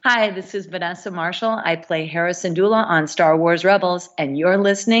Hi, this is Vanessa Marshall. I play Hera Syndulla on Star Wars Rebels, and you're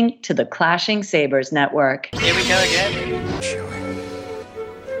listening to the Clashing Sabers Network. Here we go again. Chewie,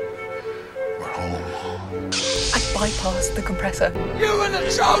 we're home. I bypassed the compressor. You were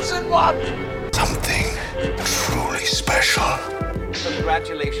the chosen one! Something truly special.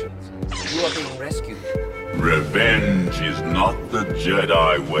 Congratulations. You are being rescued. Revenge is not the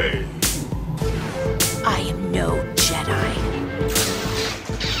Jedi way. I am no Jedi.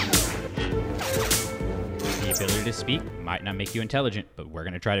 The ability to speak might not make you intelligent, but we're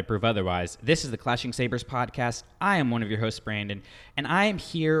going to try to prove otherwise. This is the Clashing Sabers podcast. I am one of your hosts, Brandon, and I am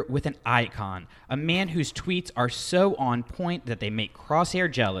here with an icon, a man whose tweets are so on point that they make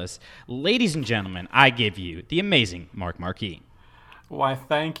Crosshair jealous. Ladies and gentlemen, I give you the amazing Mark Marquis. Why,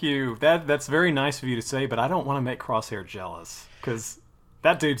 thank you. That's very nice of you to say, but I don't want to make Crosshair jealous, because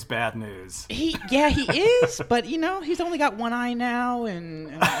that dude's bad news. He is, but he's only got one eye now,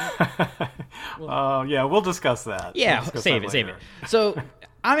 Yeah, we'll discuss that. Yeah, We'll discuss save that it. later. So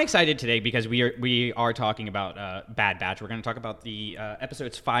I'm excited today because we are talking about Bad Batch. We're going to talk about the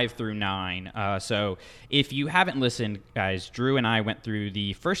episodes 5 through 9. So if you haven't listened, guys, Drew and I went through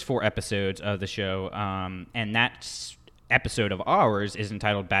the first 4 episodes of the show, and that episode of ours is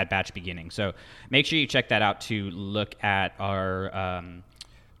entitled Bad Batch Beginning. So make sure you check that out to look at our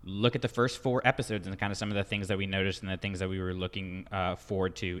look at the first 4 episodes and kind of some of the things that we noticed and the things that we were looking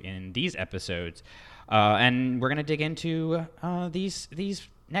forward to in these episodes. And we're going to dig into these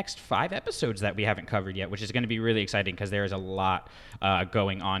next 5 episodes that we haven't covered yet, which is going to be really exciting because there is a lot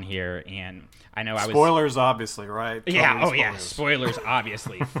going on here. And I know Spoilers, obviously, right? Yeah, Totally yeah, spoilers,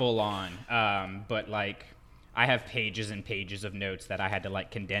 obviously, full on. But I have pages and pages of notes that I had to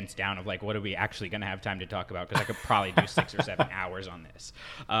condense down of what are we actually going to have time to talk about, because I could probably do 6 or 7 hours on this.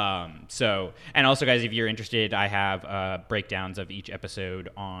 And also, guys, if you're interested, I have breakdowns of each episode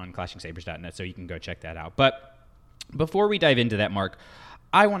on ClashingSabers.net, so you can go check that out. But before we dive into that, Mark,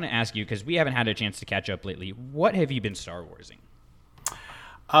 I want to ask you, because we haven't had a chance to catch up lately, what have you been Star Warsing?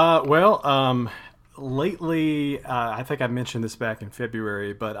 Lately, I think I mentioned this back in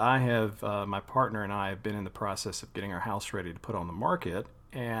February, but I have, my partner and I have been in the process of getting our house ready to put on the market,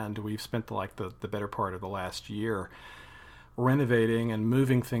 and we've spent the better part of the last year renovating and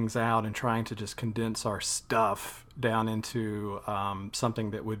moving things out and trying to just condense our stuff down into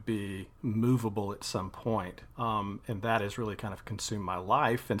something that would be movable at some point. And that has really kind of consumed my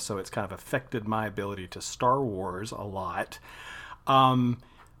life, and so it's kind of affected my ability to Star Wars a lot.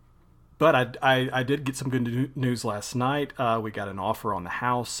 But I did get some good news last night. We got an offer on the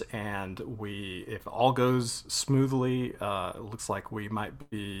house, and if all goes smoothly, it looks like we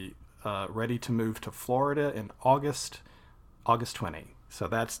might be ready to move to Florida in August 20. So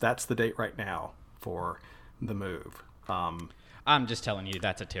that's the date right now for the move. I'm just telling you,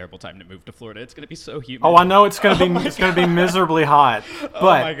 that's a terrible time to move to Florida. It's going to be so humid. Oh, I know it's going to be miserably hot. But, oh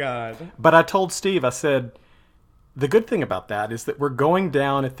my God! But I told Steve, I said, the good thing about that is that we're going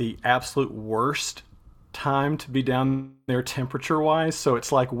down at the absolute worst time to be down there temperature-wise. So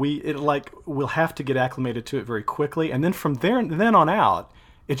it's we'll have to get acclimated to it very quickly, and then from then on out,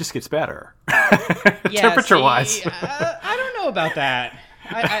 it just gets better. Temperature-wise. I don't know about that.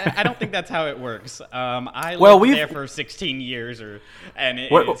 I don't think that's how it works. I lived there for 16 years, and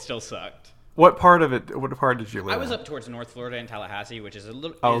it still sucked. What part did you live in? I was up towards North Florida in Tallahassee, which is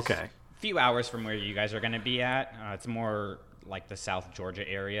okay. Few hours from where you guys are going to be at. It's more like the South Georgia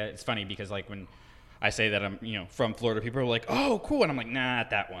area. It's funny because when I say that I'm from Florida, people are like, "Oh, cool," and I'm like, "Nah,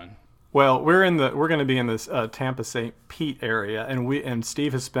 not that one." Well, we're going to be in this Tampa St. Pete area, and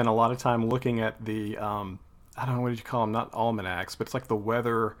Steve has spent a lot of time looking at the I don't know, what did you call them? Not almanacs, but it's like the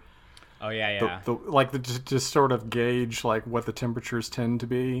weather. Oh yeah. Just sort of gauge what the temperatures tend to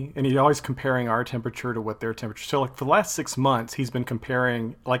be, and he's always comparing our temperature to what their temperature. So for the last 6 months, he's been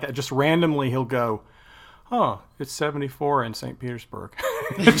comparing. Just randomly, he'll go, "Oh, it's 74 in St. Petersburg,"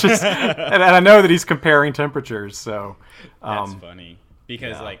 and I know that he's comparing temperatures. So that's funny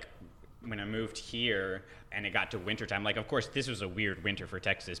because when I moved here and it got to wintertime, of course, this was a weird winter for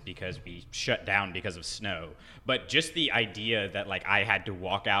Texas because we shut down because of snow. But just the idea that, I had to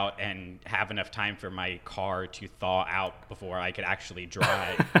walk out and have enough time for my car to thaw out before I could actually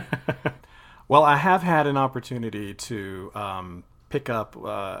drive. Well, I have had an opportunity to pick up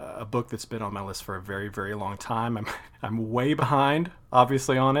a book that's been on my list for a very, very long time. I'm way behind,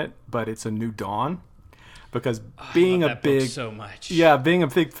 obviously, on it, but it's A New Dawn. Because being a big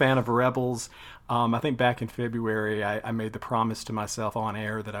fan of Rebels, I think back in February I made the promise to myself on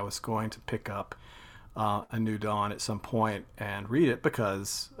air that I was going to pick up A New Dawn at some point and read it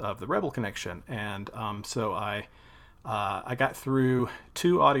because of the Rebel connection. And so I I got through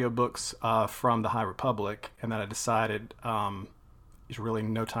 2 audiobooks from the High Republic, and then I decided there's really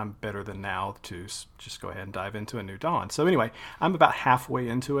no time better than now to just go ahead and dive into A New Dawn. So anyway, I'm about halfway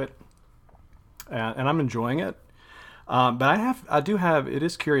into it, and I'm enjoying it. But it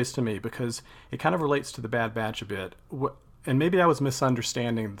is curious to me because it kind of relates to the Bad Batch a bit. And maybe I was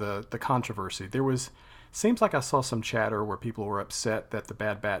misunderstanding the controversy. Seems like I saw some chatter where people were upset that the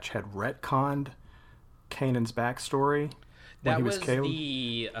Bad Batch had retconned Kanan's backstory when he was Caleb.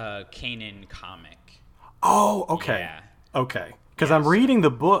 The Kanan comic. Oh, okay. Yeah. Okay. Because I'm reading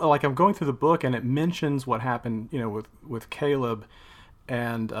the book, like I'm going through the book, and it mentions what happened, with Caleb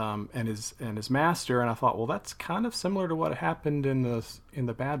and his master, and I thought, well, that's kind of similar to what happened in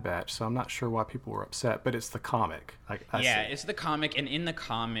the Bad Batch. So I'm not sure why people were upset, but it's the comic. It's the comic, and in the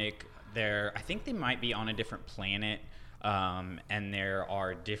comic, I think they might be on a different planet, and there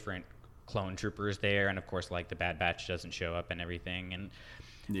are different clone troopers there, and of course, like the Bad Batch doesn't show up and everything, and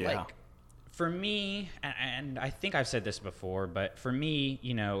like for me, and I think I've said this before, but for me,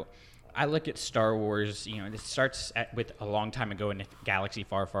 I look at Star Wars, it starts with a long time ago in a galaxy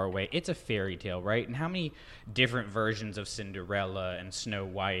far, far away. It's a fairy tale, right? And how many different versions of Cinderella and Snow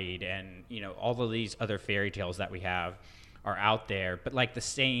White and, all of these other fairy tales that we have are out there, but like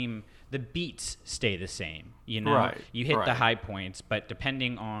the beats stay the same, Right, you hit the high points, but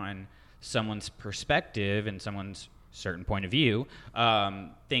depending on someone's perspective and someone's certain point of view,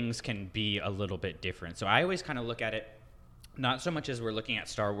 things can be a little bit different. So I always kind of look at it not so much as we're looking at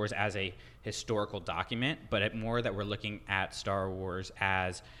Star Wars as a historical document, but more that we're looking at Star Wars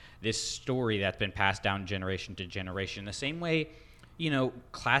as this story that's been passed down generation to generation. The same way,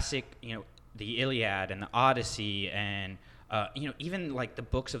 classic, the Iliad and the Odyssey and even like the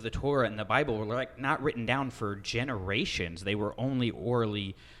books of the Torah and the Bible were like not written down for generations. They were only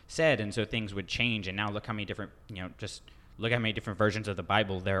orally said, and so things would change. And now look how many different, just look how many different versions of the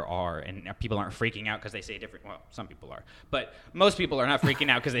Bible there are, and people aren't freaking out because they say different. Well, some people are, but most people are not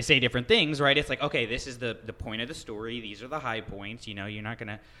freaking out because they say different things, right? It's like, okay, this is the point of the story. These are the high points. You're not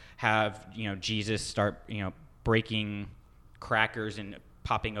gonna have Jesus start breaking crackers and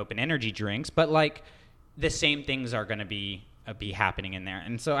popping open energy drinks, but like the same things are gonna be happening in there.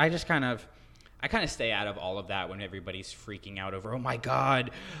 And so I kind of stay out of all of that when everybody's freaking out over, oh my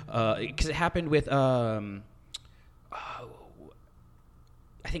God, because it happened with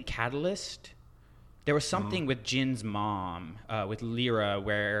I think Catalyst. There was something with Jin's mom, with Lyra,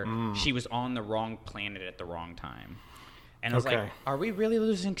 where she was on the wrong planet at the wrong time. And I was like, are we really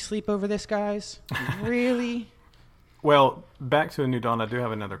losing sleep over this, guys? Really? Well, back to A New Dawn, I do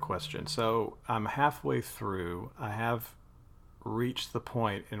have another question. So I'm halfway through. I have reached the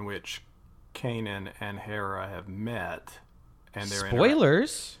point in which Kanan and Hera have met. And they're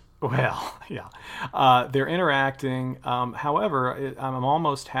spoilers? Well, yeah. They're interacting. However, I'm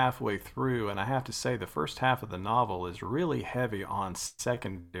almost halfway through, and I have to say the first half of the novel is really heavy on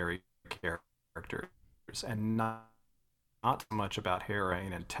secondary characters and not so much about Hera.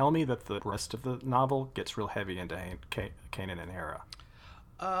 And tell me that the rest of the novel gets real heavy into Kanan and Hera.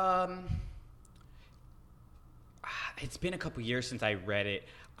 It's been a couple years since I read it.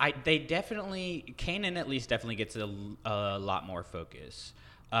 Kanan at least definitely gets a lot more focus.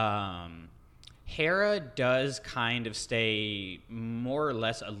 Hera does kind of stay more or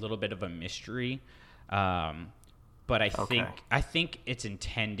less a little bit of a mystery, but I think it's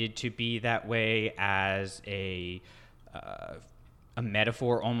intended to be that way as a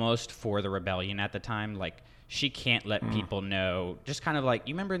metaphor almost for the rebellion at the time. Like, she can't let people know. Just kind of like,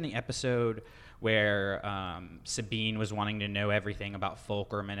 you remember in the episode where Sabine was wanting to know everything about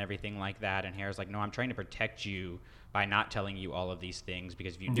Fulcrum and everything like that, and Hera's like, no, I'm trying to protect you by not telling you all of these things,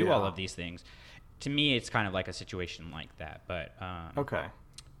 because if you do all of these things, to me, it's kind of like a situation like that. But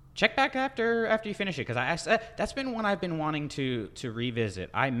check back after you finish it, because that's been one I've been wanting to revisit.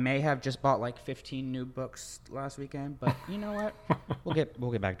 I may have just bought like 15 new books last weekend, but you know what?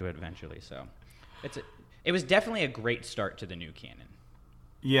 we'll get back to it eventually. So it was definitely a great start to the new canon.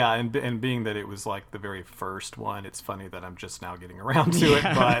 Yeah, and being that it was like the very first one, it's funny that I'm just now getting around to it,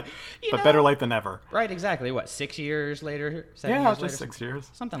 but better late than never. Right, exactly. What, 6 years later? 7 yeah, years just later? 6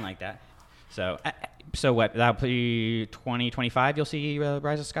 years. Something like that. So what, that'll be 2025 you'll see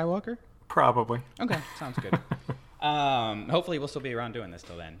Rise of Skywalker? Probably. Okay, sounds good. Hopefully we'll still be around doing this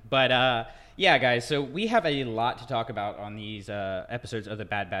till then. But yeah, guys, so we have a lot to talk about on these episodes of The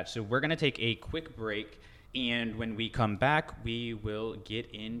Bad Batch. So we're going to take a quick break. And when we come back, we will get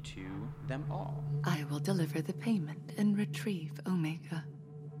into them all. I will deliver the payment and retrieve Omega.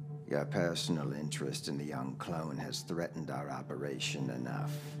 Your personal interest in the young clone has threatened our operation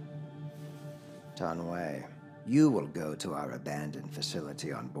enough. Tanway, You will go to our abandoned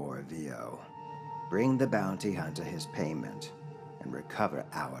facility on Borovio, bring the bounty hunter his payment, and recover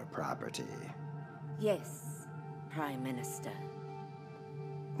our property. Yes, Prime Minister.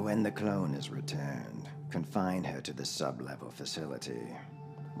 When the clone is returned, confine her to the sub-level facility.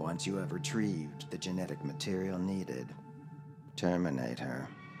 Once you have retrieved the genetic material needed, terminate her.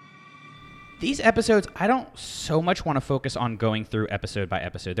 These episodes, I don't so much want to focus on going through episode by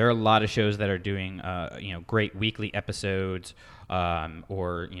episode. There are a lot of shows that are doing, great weekly episodes,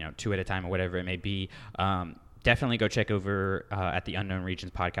 or 2 at a time or whatever it may be. Definitely go check over at the Unknown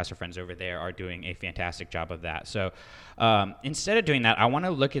Regions podcast. Our friends over there are doing a fantastic job of that. So instead of doing that, I want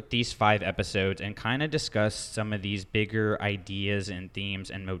to look at these 5 episodes and kind of discuss some of these bigger ideas and themes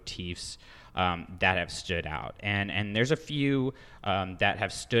and motifs that have stood out. And there's a few that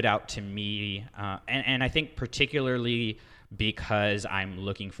have stood out to me, and I think particularly because I'm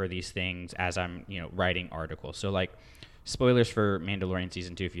looking for these things as I'm writing articles. So like, spoilers for Mandalorian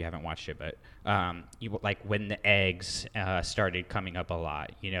season 2 if you haven't watched it, but when the eggs started coming up a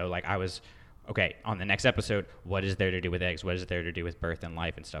lot, I was okay on the next episode. What is there to do with eggs? What is there to do with birth and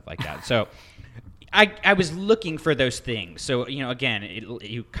life and stuff like that? So I was looking for those things. So again,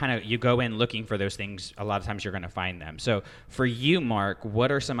 you go in looking for those things. A lot of times you're going to find them. So for you, Mark,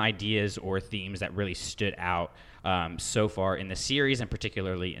 what are some ideas or themes that really stood out so far in the series, and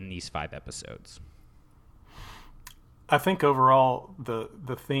particularly in these 5 episodes? I think overall the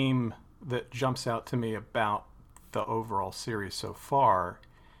theme that jumps out to me about the overall series so far,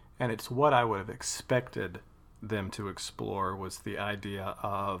 and it's what I would have expected them to explore, was the idea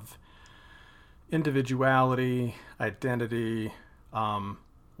of individuality, identity,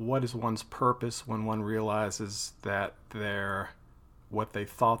 what is one's purpose when one realizes that what they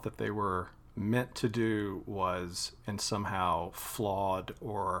thought that they were meant to do was and somehow flawed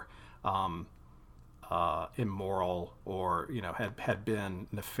or immoral, or had been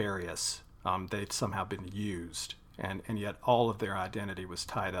nefarious. They'd somehow been used, and yet all of their identity was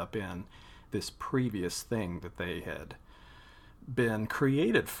tied up in this previous thing that they had been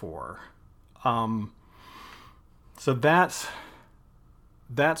created for. So that's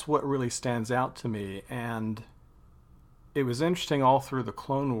what really stands out to me. And it was interesting all through the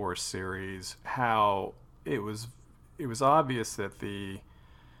Clone Wars series how it was obvious that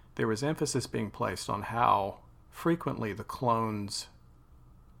there was emphasis being placed on how frequently the clones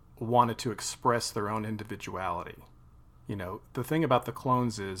wanted to express their own individuality. The thing about the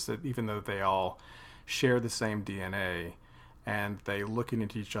clones is that even though they all share the same DNA and they look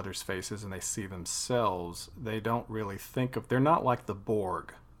into each other's faces and they see themselves, they don't really they're not like the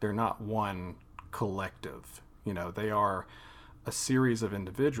Borg. They're not one collective. They are a series of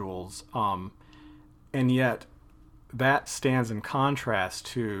individuals, and yet that stands in contrast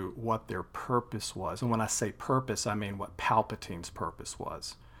to what their purpose was. And when I say purpose, I mean what Palpatine's purpose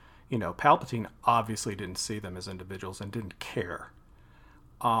was. Palpatine obviously didn't see them as individuals and didn't care.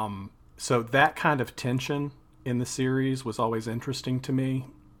 So that kind of tension in the series was always interesting to me,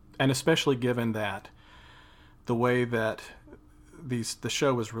 and especially given that the way that the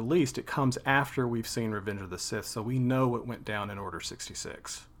show was released, it comes after we've seen Revenge of the Sith, so we know what went down in Order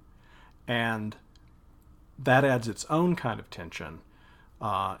 66. And that adds its own kind of tension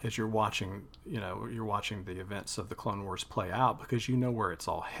as you're watching the events of the Clone Wars play out, because you know where it's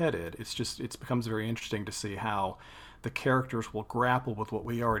all headed. It becomes very interesting to see how the characters will grapple with what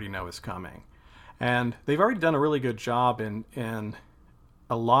we already know is coming. And they've already done a really good job in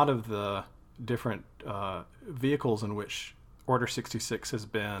a lot of the different vehicles in which Order 66 has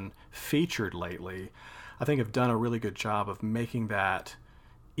been featured lately. I think have done a really good job of making that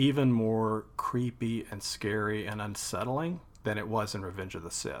even more creepy and scary and unsettling than it was in Revenge of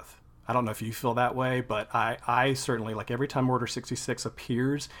the Sith. I don't know if you feel that way, but I certainly, like, every time Order 66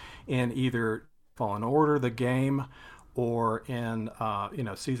 appears in either Fallen Order, the game, or in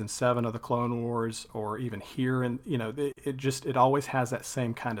season 7 of the Clone Wars, or even here, and it always has that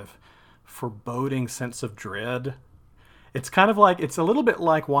same kind of foreboding sense of dread. It's kind of like, it's a little bit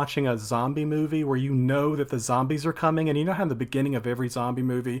like watching a zombie movie where you know that the zombies are coming, and you know how in the beginning of every zombie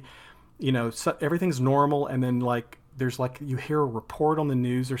movie, everything's normal, and then there's you hear a report on the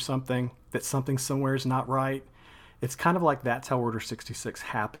news or something that something somewhere is not right. It's kind of like that's how Order 66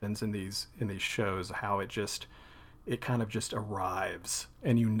 happens in these shows, how it kind of just arrives,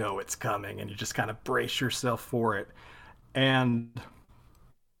 and you know it's coming, and you just kind of brace yourself for it. And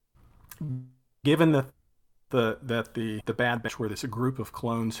given that the Bad Batch were this group of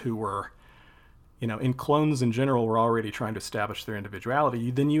clones who were, in clones in general, were already trying to establish their individuality,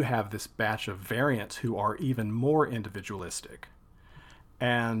 then you have this batch of variants who are even more individualistic.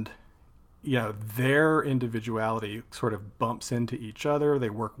 And their individuality sort of bumps into each other. They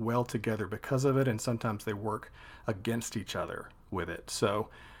work well together because of it, and sometimes they work against each other with it. So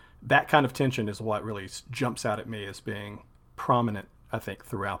that kind of tension is what really jumps out at me as being prominent, I think,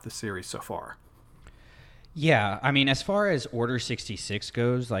 throughout the series so far. Yeah, I mean, as far as Order 66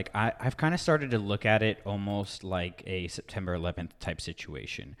 goes, like I've kind of started to look at it almost like a September 11th type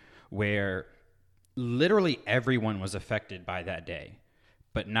situation, where literally everyone was affected by that day,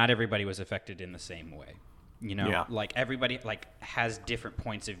 but not everybody was affected in the same way. Like everybody has different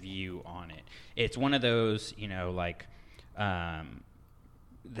points of view on it. It's one of those,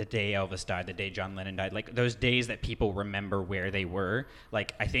 the day Elvis died, the day John Lennon died, like those days that people remember where they were.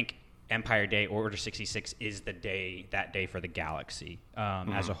 Like, I think Empire Day, Order 66 is that day for the galaxy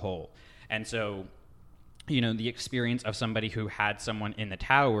as a whole. And so, the experience of somebody who had someone in the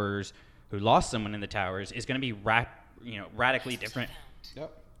towers, who lost someone in the towers, is going to be radically different.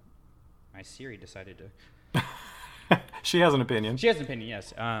 Yep. My Siri decided to... She has an opinion. She has an opinion,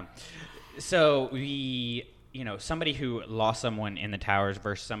 yes. So somebody who lost someone in the towers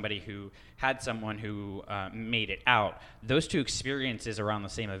versus somebody who had someone who made it out, those two experiences around the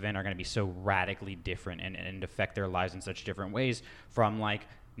same event are going to be so radically different and affect their lives in such different ways, from like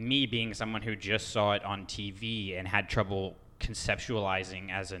me being someone who just saw it on TV and had trouble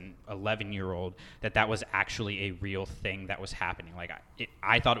conceptualizing as an 11-year-old that was actually a real thing that was happening. Like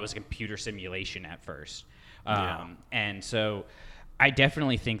I thought it was a computer simulation at first. And so I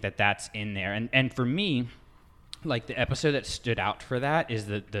definitely think that that's in there. And for me, like the episode that stood out for that is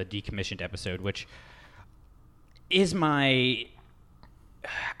the decommissioned episode, which is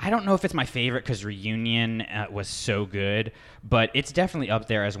I don't know if it's my favorite because Reunion was so good, but it's definitely up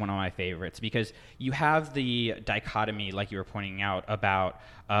there as one of my favorites, because you have the dichotomy, like you were pointing out, about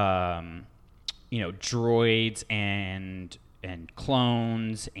droids and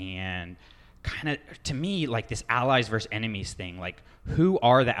clones, and kind of, to me, like this allies versus enemies thing. Like, who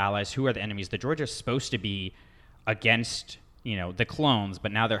are the allies? Who are the enemies? The droids are supposed to be against the clones,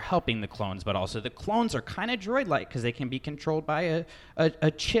 but now they're helping the clones, but also the clones are kind of droid-like because they can be controlled by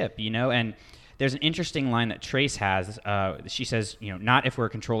a chip, and there's an interesting line that Trace has. She says, not if we're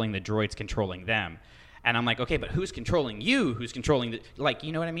controlling the droids, controlling them. And I'm like, okay, but who's controlling you? Who's controlling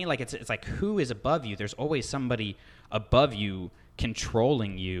you know what I mean? Like, it's like, who is above you? There's always somebody above you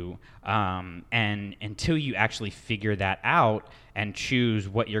controlling you, and until you actually figure that out and choose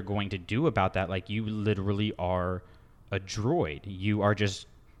what you're going to do about that, like, you literally are a droid. You are just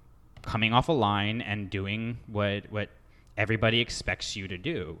coming off a line and doing what everybody expects you to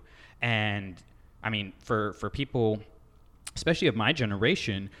do. And I mean, for people, especially of my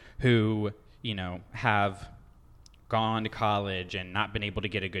generation, who have gone to college and not been able to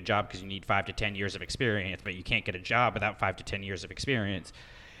get a good job because you need 5 to 10 years of experience, but you can't get a job without 5 to 10 years of experience.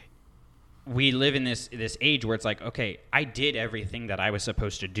 We live in this age where it's like, okay, I did everything that I was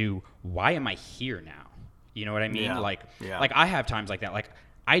supposed to do. Why am I here now? You know what I mean? Yeah. Like I have times like that. Like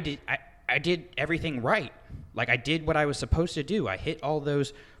I did everything right. Like, I did what I was supposed to do. I hit all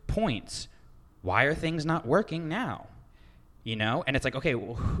those points. Why are things not working now? And it's like, okay,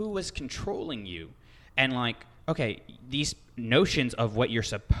 well, who was controlling you? And like, okay, these notions of what you're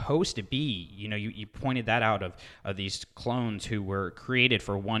supposed to be, you pointed that out of these clones who were created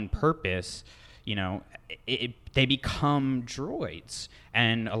for one purpose, they become droids.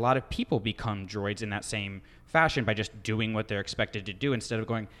 And a lot of people become droids in that same fashion by just doing what they're expected to do instead of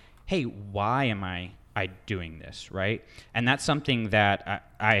going, hey, why am I doing this, right? And that's something that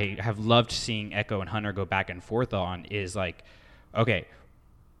I have loved seeing Echo and Hunter go back and forth on, is like, okay,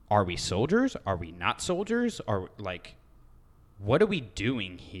 are we soldiers? Are we not soldiers? Are, like, what are we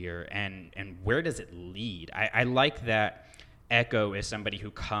doing here? And where does it lead? I like that Echo is somebody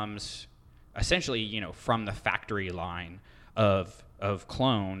who comes essentially, from the factory line of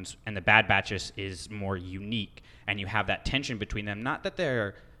clones, and the Bad Batch is more unique, and you have that tension between them. Not that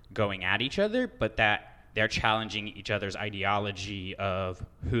they're going at each other, but that they're challenging each other's ideology of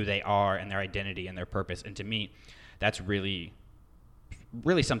who they are and their identity and their purpose. And to me, that's really,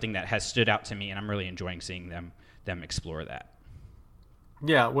 really something that has stood out to me, and I'm really enjoying seeing them explore that.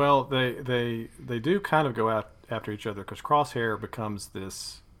 Yeah, well, they do kind of go out after each other, because Crosshair becomes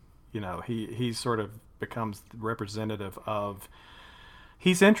this, he sort of becomes representative of...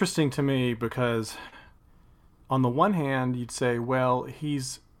 He's interesting to me because on the one hand, you'd say, well, he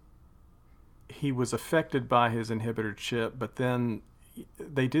was affected by his inhibitor chip, but then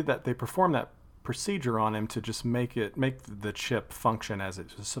they performed that procedure on him to just make the chip function as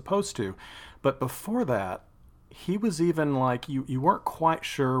it was supposed to. But before that, he was even like, you weren't quite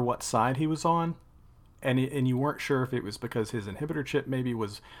sure what side he was on. and you weren't sure if it was because his inhibitor chip maybe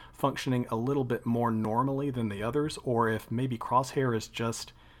was functioning a little bit more normally than the others, or if maybe Crosshair is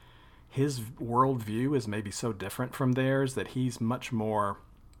just, his worldview is maybe so different from theirs that he's much more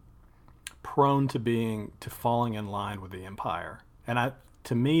prone to falling in line with the Empire. And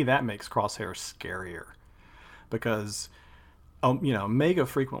to me, that makes Crosshair scarier, because Omega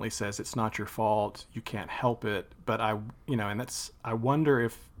frequently says it's not your fault, you can't help it. But I wonder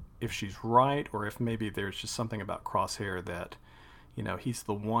if she's right, or if maybe there's just something about Crosshair that, he's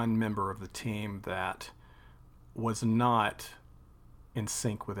the one member of the team that was not in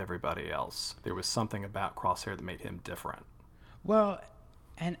sync with everybody else. There was something about Crosshair that made him different. Well,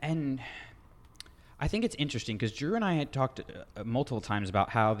 and I think it's interesting because Drew and I had talked multiple times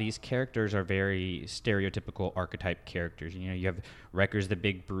about how these characters are very stereotypical archetype characters. You have Wrecker's the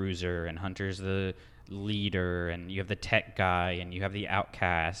big bruiser, and Hunter's the leader, and you have the tech guy, and you have the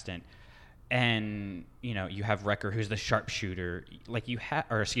outcast, and you have Wrecker who's the sharpshooter,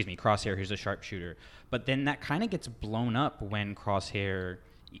 Crosshair who's the sharpshooter. But then that kind of gets blown up when Crosshair,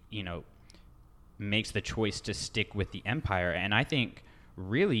 makes the choice to stick with the Empire. And I think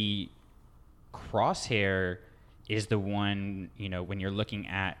really Crosshair is the one, when you're looking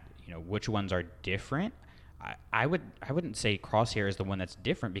at, which ones are different. I wouldn't say Crosshair is the one that's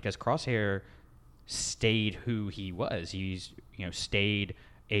different, because Crosshair stayed who he was. He's, stayed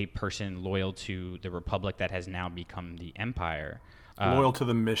a person loyal to the Republic that has now become the Empire. Loyal to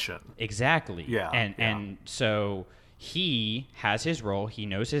the mission. Exactly. Yeah. And so he has his role. He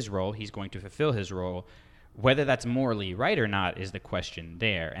knows his role. He's going to fulfill his role. Whether that's morally right or not is the question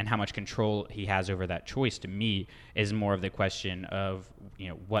there, and how much control he has over that choice, to me, is more of the question of,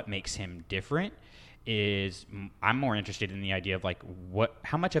 what makes him different. I'm more interested in the idea of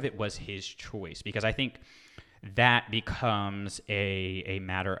how much of it was his choice, because I think that becomes a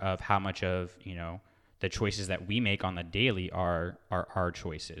matter of how much of, the choices that we make on the daily are our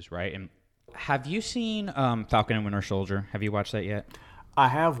choices, right? And have you seen Falcon and Winter Soldier? Have you watched that yet? I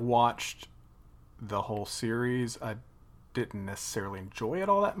have watched the whole series. I didn't necessarily enjoy it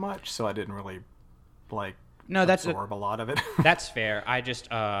all that much, so I didn't really absorb a lot of it. That's fair. I just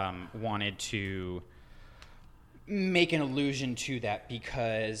wanted to make an allusion to that,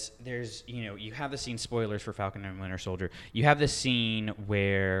 because there's, you have the scene, spoilers for Falcon and Winter Soldier, you have the scene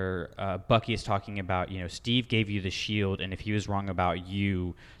where Bucky is talking about, Steve gave you the shield, and if he was wrong about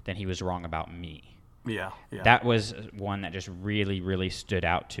you, then he was wrong about me. Yeah. That was one that just really, really stood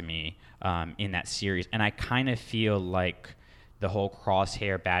out to me in that series. And I kind of feel like the whole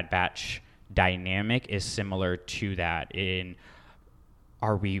Crosshair Bad Batch dynamic is similar to that.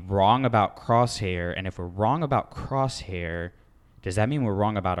 Are we wrong about Crosshair? And if we're wrong about Crosshair, does that mean we're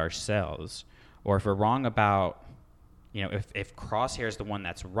wrong about ourselves? Or if we're wrong about, if Crosshair is the one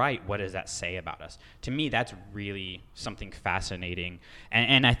that's right, what does that say about us? To me, that's really something fascinating.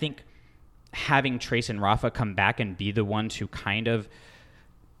 And I think having Trace and Rafa come back and be the ones who kind of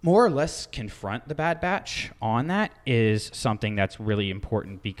more or less confront the Bad Batch on that is something that's really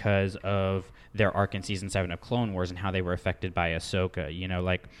important, because of their arc in Season 7 of Clone Wars and how they were affected by Ahsoka.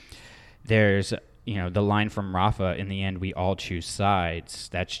 There's, the line from Rafa, in the end, we all choose sides.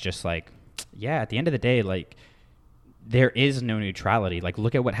 That's just at the end of the day, there is no neutrality.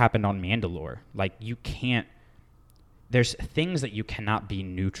 Look at what happened on Mandalore. You can't, there's things that you cannot be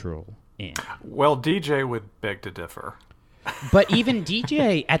neutral in. Well, DJ would beg to differ. But even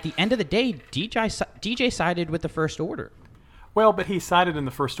DJ, at the end of the day, DJ sided with the First Order. Well, but he sided in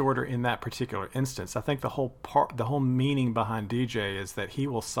the First Order in that particular instance. I think the whole meaning behind DJ is that he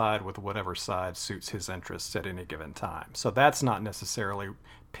will side with whatever side suits his interests at any given time. So that's not necessarily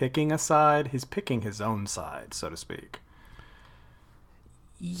picking a side. He's picking his own side, so to speak.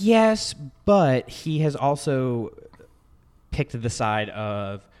 Yes, but he has also picked the side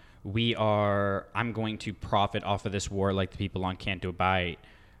of, I'm going to profit off of this war like the people on Canto Bight,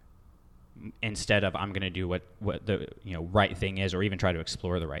 instead of I'm going to do what the right thing is, or even try to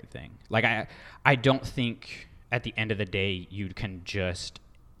explore the right thing. I don't think at the end of the day you can just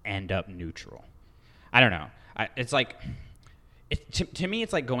end up neutral. I don't know. To me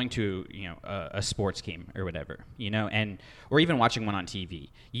it's like going to a sports game or whatever, or even watching one on TV.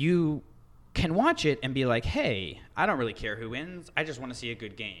 You can watch it and be like, hey, I don't really care who wins. I just want to see a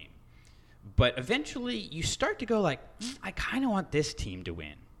good game. But eventually you start to go I kind of want this team to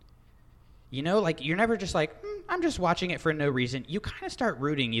win. You're never just I'm just watching it for no reason. You kind of start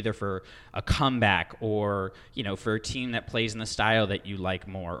rooting either for a comeback or, for a team that plays in the style that you like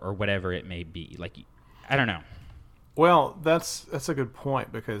more, or whatever it may be. I don't know. Well, that's a good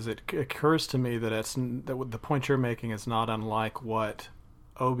point, because it occurs to me that the point you're making is not unlike what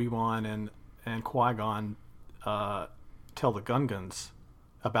Obi-Wan and Qui-Gon tell the Gungans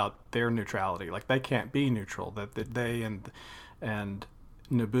about their neutrality. Like, they can't be neutral. That they and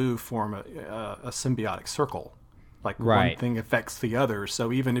Naboo form a symbiotic circle. Like, one thing affects the other.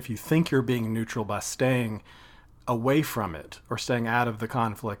 So even if you think you're being neutral by staying away from it or staying out of the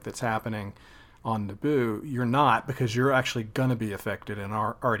conflict that's happening on Naboo, you're not, because you're actually going to be affected and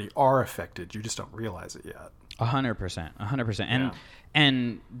already are affected. You just don't realize it yet. 100%.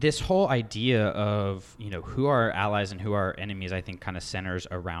 And this whole idea of, you know, who are allies and who are enemies, I think kind of centers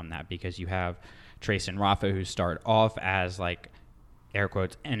around that, because you have Trace and Rafa who start off as, like, air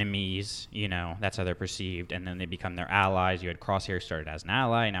quotes, enemies, you know, that's how they're perceived, and then they become their allies. You had Crosshair started as an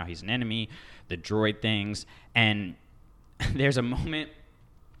ally, now he's an enemy, the droid things, and there's a moment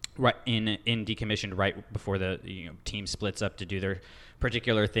right in Decommissioned, right before the team splits up to do their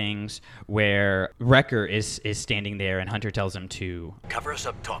particular things, where Wrecker is standing there, and Hunter tells him to Cover us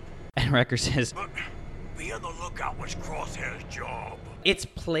up top. and Wrecker says, But be on the lookout. What's Crosshair's job? It's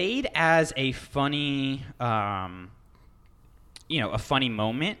played as a funny, a funny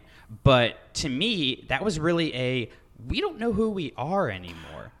moment, but to me, that was really we don't know who we are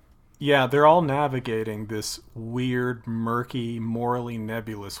anymore. Yeah, they're all navigating this weird, murky, morally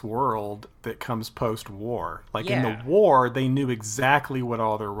nebulous world that comes post-war. Like, in the war, they knew exactly what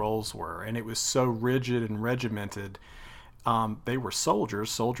all their roles were, and it was so rigid and regimented. They were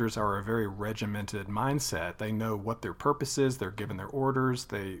soldiers. Soldiers are a very regimented mindset. They know what their purpose is. They're given their orders.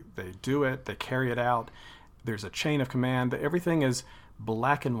 They do it. They carry it out. There's a chain of command. Everything is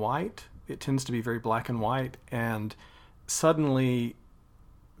black and white. It tends to be very black and white, and suddenly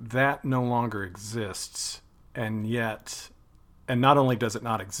that no longer exists. And not only does it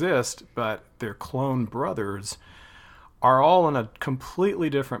not exist, but their clone brothers are all on a completely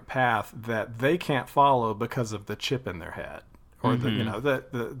different path that they can't follow because of the chip in their head, or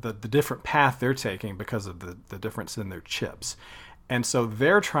the different path they're taking because of the difference in their chips. And so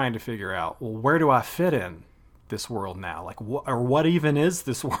they're trying to figure out, well, where do I fit in this world now? Like, what even is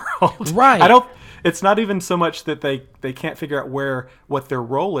this world? Right. It's not even so much that they can't figure out what their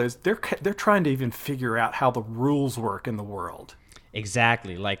role is. They're trying to even figure out how the rules work in the world.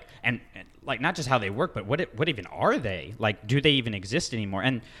 Exactly. Like, and like, not just how they work, but what even are they? Like, do they even exist anymore?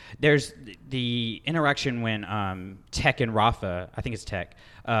 And there's the interaction when Tech and Rafa, I think it's Tech,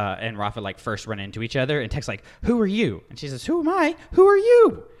 and Rafa, like, first run into each other, and Tech's like, "Who are you?" And she says, "Who am I? Who are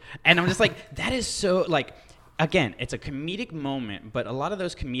you?" And I'm just like, that is so, like, again, it's a comedic moment, but a lot of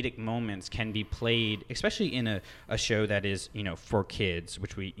those comedic moments can be played, especially in a show that is, for kids,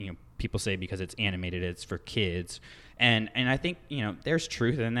 which people say because it's animated, it's for kids. And I think, there's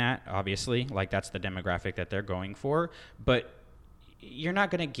truth in that, obviously. Like, that's the demographic that they're going for. But you're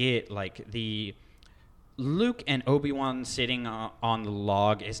not going to get, like, the Luke and Obi-Wan sitting on the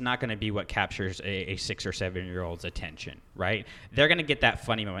log is not going to be what captures a 6 or 7 year old's attention, right? They're going to get that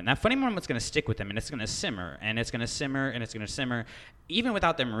funny moment. That funny moment's going to stick with them, and it's going to simmer, and it's going to simmer, and it's going to simmer, even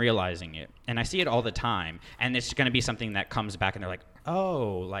without them realizing it. And I see it all the time. And it's going to be something that comes back, and they're like,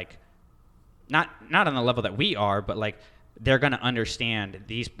 oh, like, not on the level that we are, but, like, they're going to understand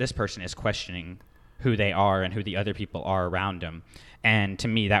this person is questioning who they are and who the other people are around them. And to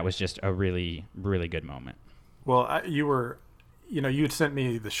me, that was just a really, really good moment. Well, you had sent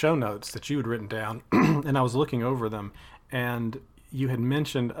me the show notes that you had written down, and I was looking over them, and you had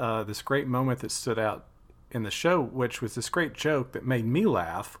mentioned this great moment that stood out in the show, which was this great joke that made me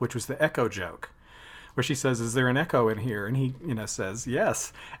laugh, which was the echo joke, where she says, "Is there an echo in here?" And he, says,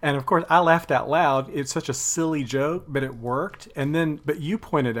 "Yes." And of course, I laughed out loud. It's such a silly joke, but it worked. But you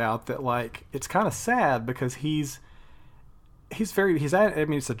pointed out that, like, it's kind of sad because it's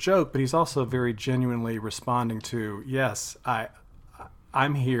a joke, but he's also very genuinely responding to, yes,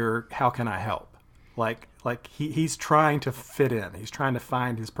 I'm here. How can I help? Like he's trying to fit in. He's trying to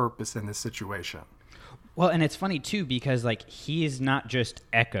find his purpose in this situation. Well, and it's funny, too, because, like, he is not just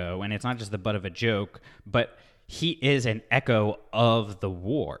Echo, and it's not just the butt of a joke, but he is an echo of the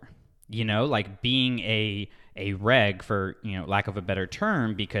war, like being a reg, for, lack of a better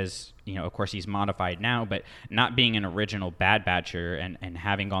term, because, of course he's modified now, but not being an original Bad Batcher and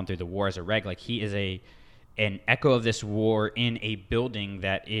having gone through the war as a reg, like, he is an echo of this war in a building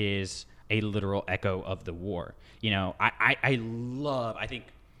that is a literal echo of the war. I think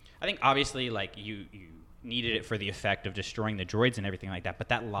obviously, like, you needed it for the effect of destroying the droids and everything like that, but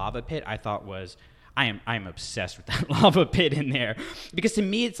that lava pit I thought was, I'm obsessed with that lava pit in there, because to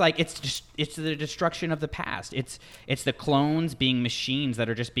me it's like it's the destruction of the past. It's the clones being machines that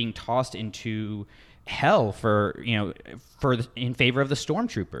are just being tossed into hell in favor of the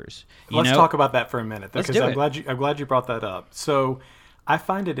stormtroopers. Let's talk about that for a minute, Let's because do it. I'm glad you brought that up. So I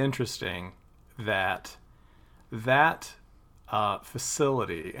find it interesting that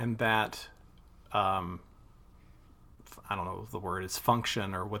facility and that I don't know if the word is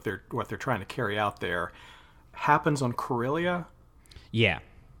function or what they're trying to carry out there happens on Corellia. Yeah.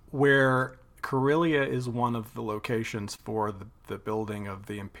 Where Corellia is one of the locations for the building of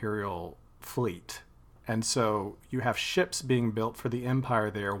the Imperial fleet. And so you have ships being built for the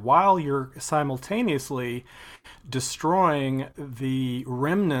Empire there while you're simultaneously destroying the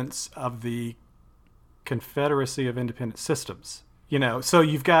remnants of the Confederacy of Independent Systems. You know, so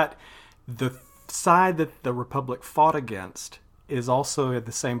you've got the side that the Republic fought against is also at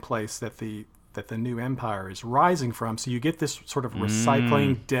the same place that the new Empire is rising from. So you get this sort of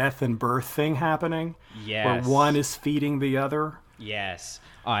recycling death and birth thing happening. Yes. Where one is feeding the other. Yes.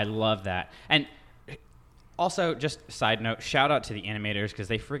 Oh, I love that. And also, just side note, shout out to the animators because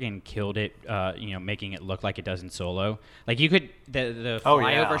they friggin' killed it, making it look like it does in Solo. Like you could, the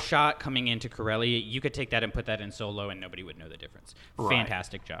flyover shot coming into Corellia, you could take that and put that in Solo and nobody would know the difference. Right.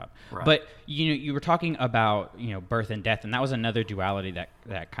 Fantastic job. Right. But, you were talking about, birth and death, and that was another duality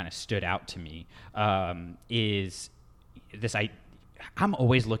that kind of stood out to me, is this, I'm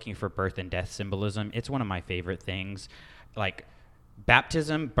always looking for birth and death symbolism. It's one of my favorite things. Like,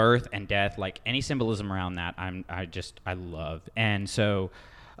 baptism, birth, and death, like any symbolism around that, I love. And so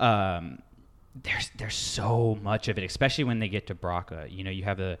there's so much of it, especially when they get to Braca. You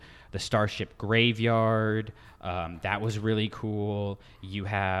have the starship graveyard. That was really cool. You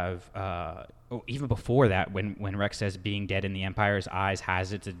have even before that, when Rex says being dead in the Empire's eyes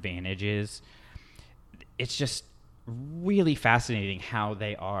has its advantages. It's just really fascinating how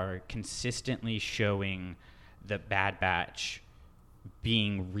they are consistently showing the Bad Batch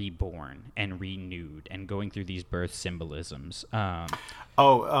being reborn and renewed and going through these birth symbolisms. An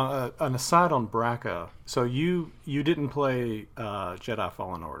aside on Braca. So you didn't play Jedi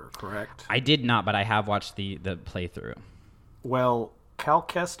Fallen Order, correct? I did not, but I have watched the playthrough. Well, Cal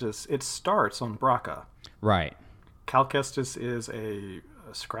Kestis, it starts on Braca. Right. Cal Kestis is a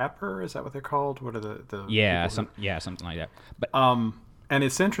scrapper. Is that what they're called? What are the something like that. But and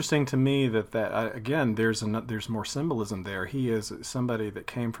it's interesting to me that again, there's more symbolism there. He is somebody that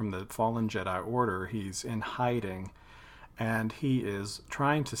came from the fallen Jedi Order. He's in hiding, and he is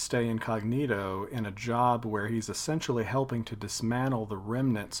trying to stay incognito in a job where he's essentially helping to dismantle the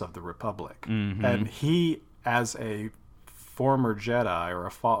remnants of the Republic. Mm-hmm. And he, as a former Jedi or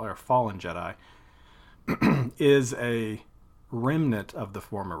a fallen Jedi, is a remnant of the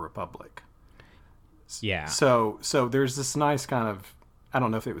former Republic. Yeah. So there's this nice kind of, I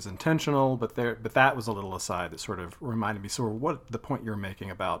don't know if it was intentional, but that was a little aside that sort of reminded me sort of what the point you're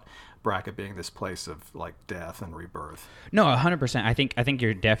making about Braca being this place of like death and rebirth. No, 100%. I think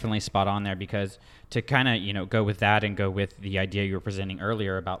you're definitely spot on there, because to kind of, go with that and go with the idea you were presenting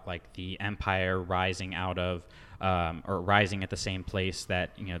earlier about like the Empire rising out of or rising at the same place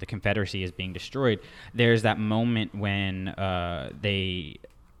that, the Confederacy is being destroyed. There's that moment when they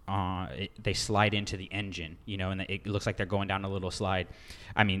slide into the engine, and it looks like they're going down a little slide.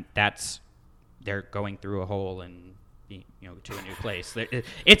 I mean, they're going through a hole and, to a new place.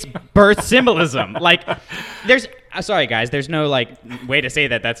 It's birth symbolism. Like, sorry guys, there's no like way to say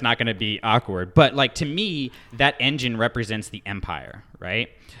that that's not going to be awkward. But like, to me, that engine represents the Empire, right?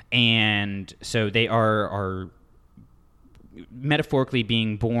 And so they are metaphorically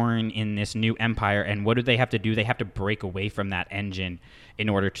being born in this new Empire, and what do they have to do? They have to break away from that engine in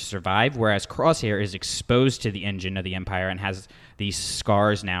order to survive, whereas Crosshair is exposed to the engine of the Empire and has these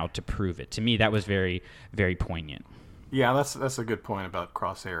scars now to prove it. To me, that was very, very poignant. Yeah, that's a good point about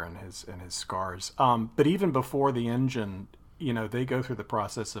Crosshair and his scars. But even before the engine, they go through the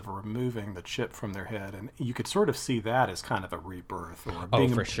process of removing the chip from their head, and you could sort of see that as kind of a rebirth, or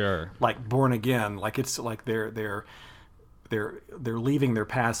being, for sure, like born again. Like it's like they're leaving their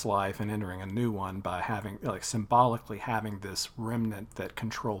past life and entering a new one by having, like, symbolically having this remnant that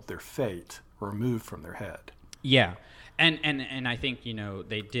controlled their fate removed from their head. Yeah. And I think,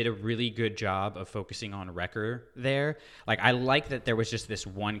 they did a really good job of focusing on Wrecker there. Like, I like that there was just this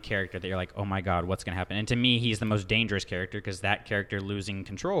one character that you're like, oh my God, what's going to happen? And to me, he's the most dangerous character, because that character losing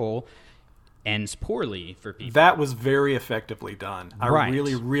control ends poorly for people. That was very effectively done. Right. I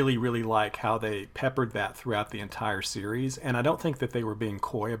really, really, really like how they peppered that throughout the entire series, and I don't think that they were being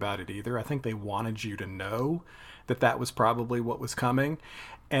coy about it either. I think they wanted you to know that was probably what was coming,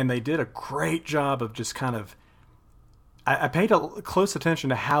 and they did a great job of just kind of... I paid close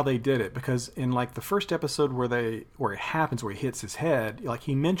attention to how they did it, because in like the first episode where it happens, where he hits his head, like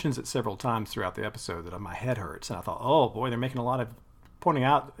he mentions it several times throughout the episode that my head hurts, and I thought, oh boy, they're making a lot of pointing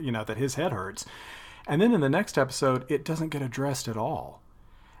out, that his head hurts. And then in the next episode, it doesn't get addressed at all.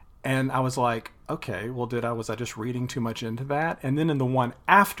 And I was like, okay, well, was I just reading too much into that? And then in the one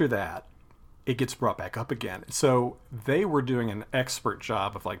after that, it gets brought back up again. So they were doing an expert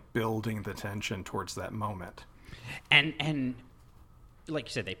job of like building the tension towards that moment. And like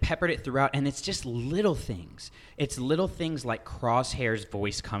you said, they peppered it throughout, and it's just little things. It's little things like Crosshair's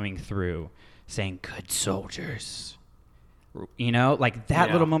voice coming through saying, "Good soldiers." You know, like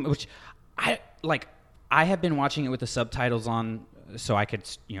that little moment, which I have been watching it with the subtitles on so I could,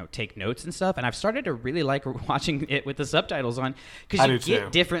 take notes and stuff. And I've started to really like watching it with the subtitles on because you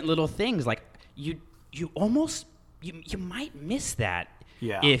get different little things. Like you almost, you might miss that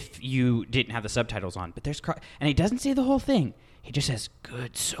if you didn't have the subtitles on. But and he doesn't say the whole thing. He just says,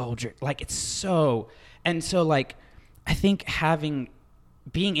 "Good soldier." Like it's so, and so like, I think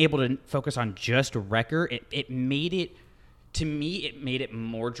being able to focus on just Wrecker, it made it, to me, it made it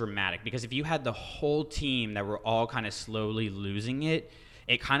more dramatic, because if you had the whole team that were all kind of slowly losing it,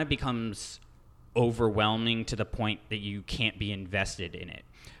 it kind of becomes overwhelming to the point that you can't be invested in it.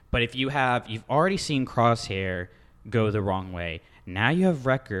 But if you've already seen Crosshair go the wrong way, now you have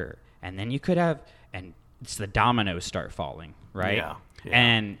Wrecker, and then you could have, and it's the dominoes start falling, right? Yeah.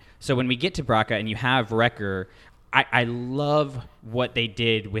 And so when we get to Braca and you have Wrecker, I love what they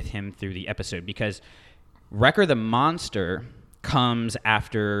did with him through the episode, because Wrecker the monster comes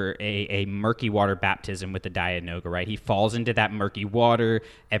after a murky water baptism with the Dianoga, right? He falls into that murky water.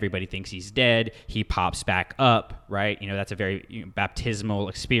 Everybody thinks he's dead. He pops back up, right? That's a very baptismal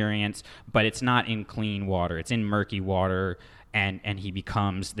experience, but it's not in clean water. It's in murky water, and he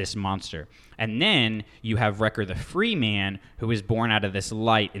becomes this monster. And then you have Wrecker the free man, who is born out of this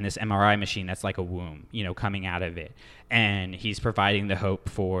light in this MRI machine that's like a womb, coming out of it. And he's providing the hope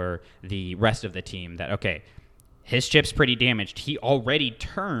for the rest of the team that, okay, his chip's pretty damaged. He already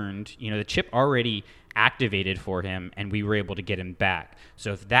turned, the chip already activated for him, and we were able to get him back.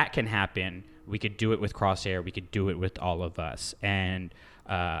 So if that can happen, we could do it with Crosshair. We could do it with all of us. And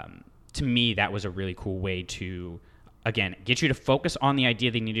to me, that was a really cool way to, again, get you to focus on the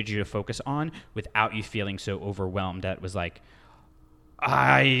idea they needed you to focus on without you feeling so overwhelmed that was like,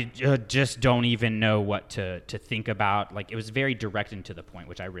 I just don't even know what to think about. Like, it was very direct and to the point,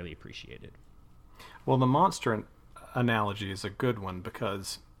 which I really appreciated. Well, the monster analogy is a good one,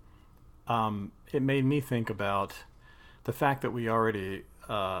 because it made me think about the fact that we already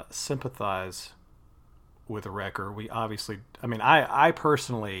sympathize with Wrecker. We obviously, I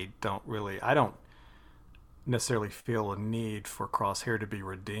personally don't necessarily feel a need for Crosshair to be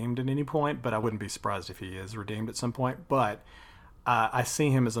redeemed at any point, but I wouldn't be surprised if he is redeemed at some point. But I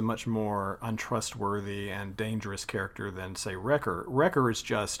see him as a much more untrustworthy and dangerous character than, say, Wrecker. Wrecker is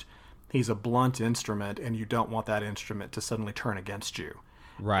just, he's a blunt instrument, and you don't want that instrument to suddenly turn against you.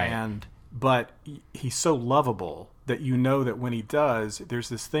 Right. But he's so lovable that that when he does, there's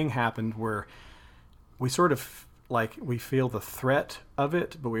this thing happened where we sort of, like, we feel the threat of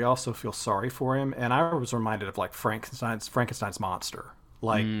it, but we also feel sorry for him. And I was reminded of, like, Frankenstein's monster.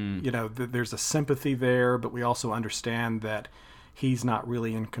 Like, there's a sympathy there, but we also understand that he's not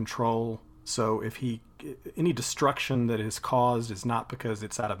really in control. So if any destruction that is caused is not because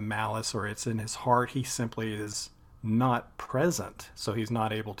it's out of malice or it's in his heart, he simply is not present. So he's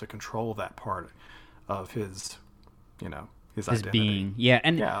not able to control that part of his identity. Being. Yeah.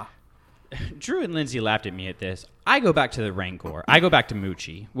 And yeah. Drew and Lindsay laughed at me at this. I go back to the Rancor. I go back to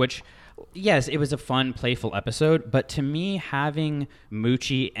Moochie, which, yes, it was a fun, playful episode, but to me, having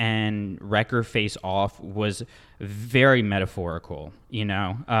Moochie and Wrecker face off was very metaphorical,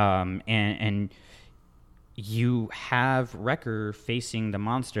 and you have Wrecker facing the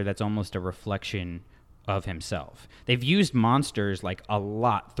monster that's almost a reflection of himself. They've used monsters like a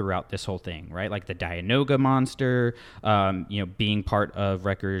lot throughout this whole thing, right? Like the Dianoga monster, being part of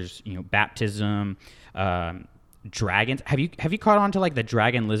Wrecker's, baptism, dragons. Have you caught on to like the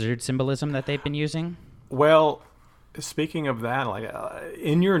dragon lizard symbolism that they've been using? Well, speaking of that, like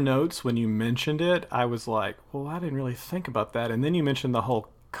in your notes when you mentioned it, I was like, well, I didn't really think about that. And then you mentioned the whole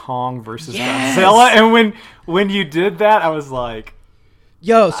Kong versus Godzilla, and when you did that, I was like,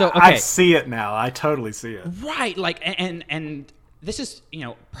 yo, so okay. I see it now. I totally see it. Right, like, and this is,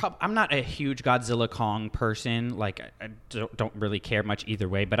 I'm not a huge Godzilla Kong person. Like, I don't really care much either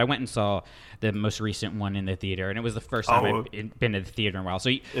way. But I went and saw the most recent one in the theater, and it was the first time I've been to the theater in a while.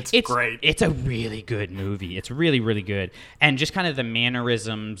 So it's great. It's a really good movie. It's really, really good. And just kind of the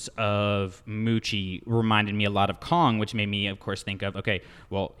mannerisms of Moochie reminded me a lot of Kong, which made me, of course, think of, okay,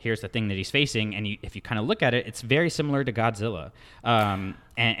 well, here's the thing that he's facing. And if you kind of look at it, it's very similar to Godzilla.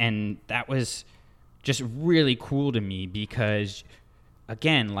 And that was just really cool to me because,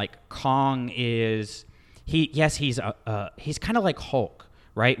 again, like Kong is he's kind of like Hulk,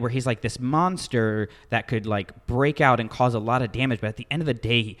 right? Where he's like this monster that could like break out and cause a lot of damage, but at the end of the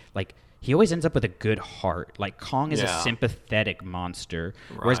day, like he always ends up with a good heart. Like Kong is a sympathetic monster,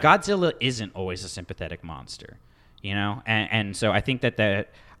 whereas Godzilla isn't always a sympathetic monster, you know? And so I think that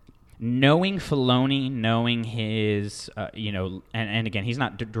knowing Filoni, knowing his, and again, he's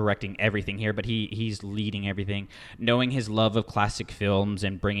not directing everything here, but he's leading everything. Knowing his love of classic films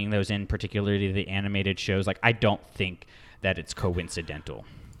and bringing those in, particularly the animated shows, like I don't think that it's coincidental.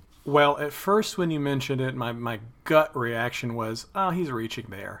 Well, at first when you mentioned it, my gut reaction was, oh, he's reaching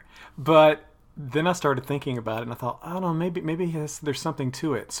there. But then I started thinking about it, and I thought, I don't know, maybe there's something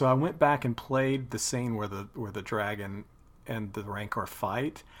to it. So I went back and played the scene where the dragon and the Rancor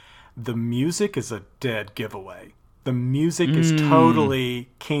fight. The music is a dead giveaway. The music is totally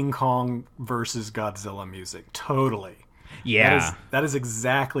King Kong versus Godzilla music. Totally. Yeah. That is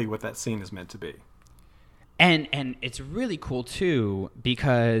exactly what that scene is meant to be. And it's really cool, too,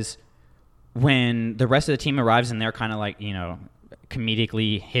 because when the rest of the team arrives and they're kind of like,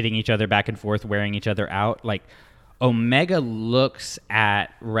 comedically hitting each other back and forth, wearing each other out, like Omega looks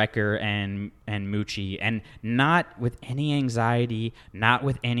at Wrecker and Muchi, and not with any anxiety, not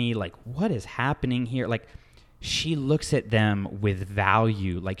with any, like, what is happening here? Like, she looks at them with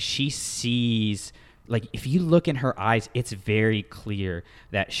value. Like, she sees, like, if you look in her eyes, it's very clear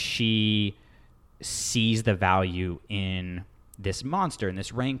that she sees the value in this monster, in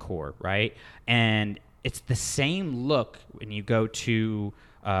this Rancor, right? And it's the same look when you go to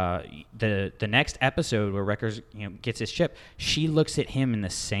the next episode where Wrecker's gets his ship. She looks at him in the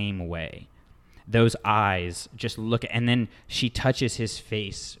same way. Those eyes just look, and then she touches his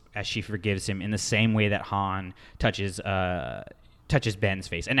face as she forgives him in the same way that Han touches Ben's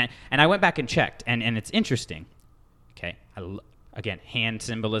face. And I went back and checked, and it's interesting. Okay, again, hand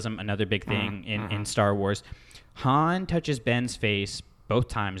symbolism, another big thing in Star Wars. Han touches Ben's face both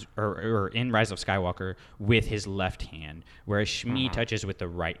times, or in Rise of Skywalker, with his left hand, whereas Shmi touches with the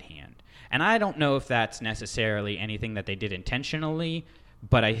right hand. And I don't know if that's necessarily anything that they did intentionally,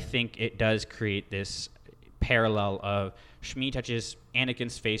 but I think it does create this parallel of Shmi touches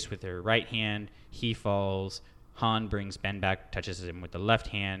Anakin's face with her right hand, he falls, Han brings Ben back, touches him with the left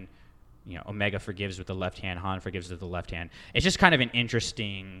hand, Omega forgives with the left hand, Han forgives with the left hand. It's just kind of an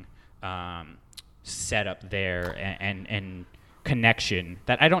interesting setup there and connection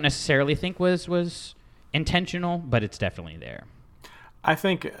that I don't necessarily think was intentional, but it's definitely there. I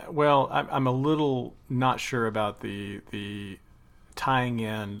think, well, I'm a little not sure about the tying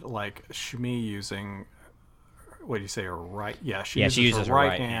in, like Shmi using, what do you say, her right? Yeah, she uses her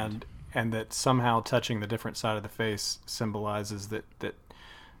right hand, and that somehow touching the different side of the face symbolizes that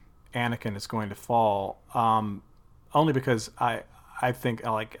Anakin is going to fall. Only because I think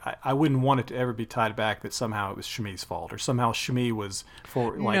I wouldn't want it to ever be tied back that somehow it was Shmi's fault, or somehow Shmi was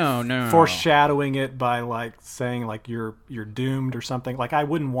foreshadowing it by like saying like you're doomed or something. Like I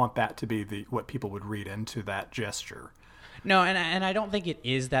wouldn't want that to be what people would read into that gesture. No, and I don't think it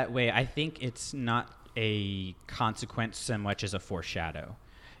is that way. I think it's not a consequence so much as a foreshadow,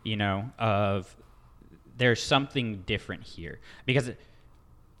 of there's something different here. Because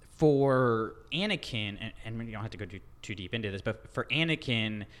for Anakin, and we don't have to go too deep into this, but for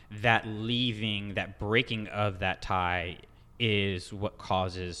Anakin, that leaving, that breaking of that tie is what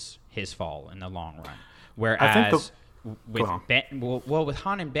causes his fall in the long run. Whereas with Ben, with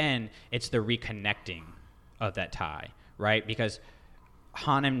Han and Ben, it's the reconnecting of that tie, right? Because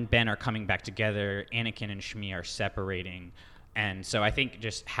Han and Ben are coming back together, Anakin and Shmi are separating, and so I think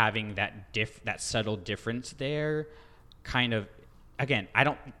just having that subtle difference there, kind of. Again, I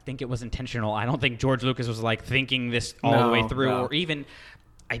don't think it was intentional. I don't think George Lucas was like thinking this all the way through, or even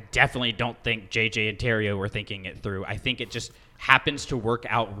I definitely don't think JJ and Terrio were thinking it through. I think it just happens to work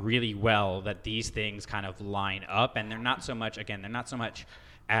out really well that these things kind of line up, and they're not so much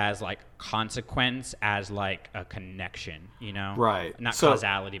as like consequence as like a connection, Right. Not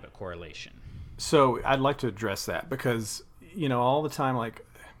causality, but correlation. So I'd like to address that because, all the time, like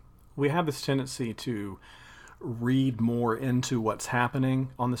we have this tendency to read more into what's happening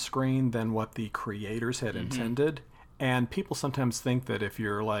on the screen than what the creators had intended. And people sometimes think that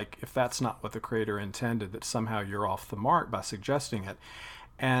if that's not what the creator intended, that somehow you're off the mark by suggesting it.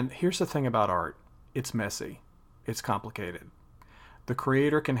 And here's the thing about art. It's messy. It's complicated. The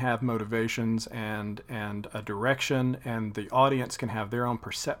creator can have motivations and a direction, and the audience can have their own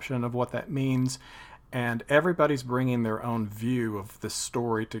perception of what that means. And everybody's bringing their own view of the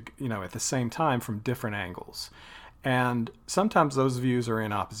story to, at the same time from different angles. And sometimes those views are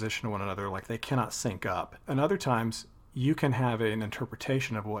in opposition to one another, like they cannot sync up. And other times you can have an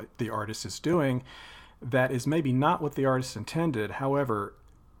interpretation of what the artist is doing that is maybe not what the artist intended. However,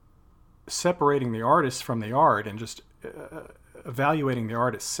 separating the artist from the art and just evaluating the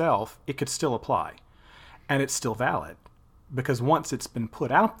art itself, it could still apply. And it's still valid. Because once it's been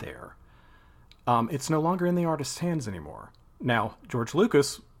put out there, it's no longer in the artist's hands anymore. Now, George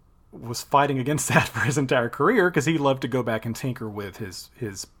Lucas was fighting against that for his entire career because he loved to go back and tinker with his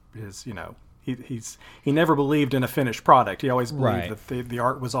you know, he never believed in a finished product. He always believed that the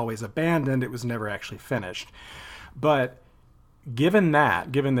art was always abandoned. It was never actually finished. But given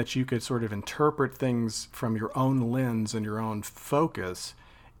that you could sort of interpret things from your own lens and your own focus,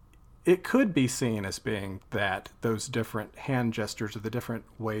 it could be seen as being that those different hand gestures or the different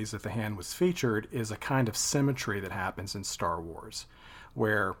ways that the hand was featured is a kind of symmetry that happens in Star Wars,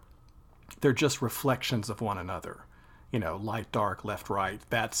 where they're just reflections of one another. You know, light, dark, left, right.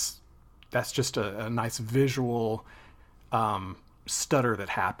 That's just a nice visual stutter that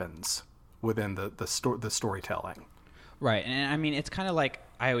happens within the storytelling. Right. And I mean, it's kind of like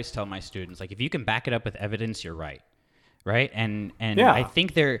I always tell my students, like, if you can back it up with evidence, you're right. Right. And yeah. I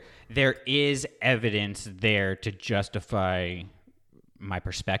think there is evidence there to justify my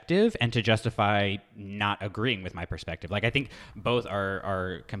perspective and to justify not agreeing with my perspective. Like, I think both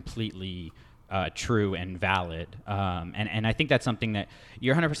are completely true and valid. And I think that's something that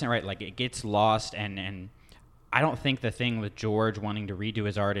you're 100% right. Like, it gets lost. And I don't think the thing with George wanting to redo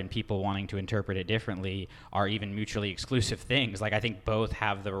his art and people wanting to interpret it differently are even mutually exclusive things. Like, I think both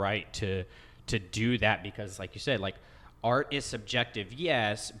have the right to do that because, like you said, like, art is subjective,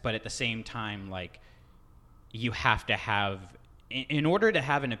 yes, but at the same time, like, you have to have, in order to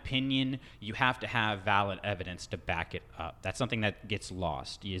have an opinion, you have to have valid evidence to back it up. That's something that gets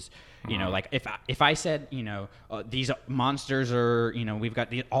lost. Is, you know, like, if I said, you know, these monsters are, you know, we've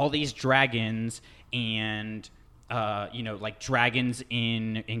got all these dragons and, you know, like, dragons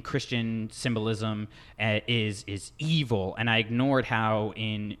in Christian symbolism is evil, and I ignored how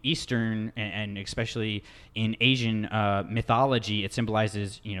in Eastern and especially in Asian mythology it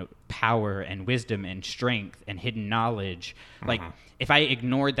symbolizes, you know, power and wisdom and strength and hidden knowledge. Like, if I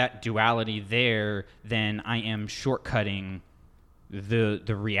ignored that duality there, then I am shortcutting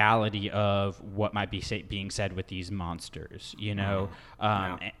the reality of what might be being said with these monsters, you know,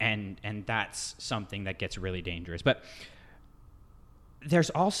 and that's something that gets really dangerous. But there's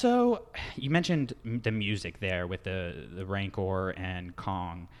also, you mentioned the music there with the Rancor and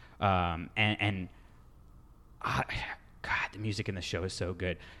Kong, and God, the music in the show is so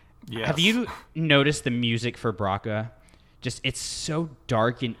good. Yes. Have you noticed the music for Braca? Just, it's so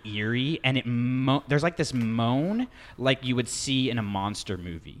dark and eerie, and there's like this moan like you would see in a monster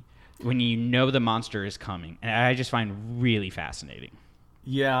movie when you know the monster is coming, and I just find really fascinating.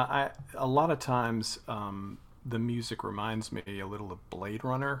 Yeah, a lot of times the music reminds me a little of Blade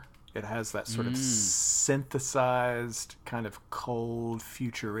Runner. It has that sort of synthesized, kind of cold,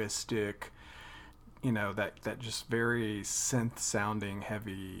 futuristic, you know, that just very synth sounding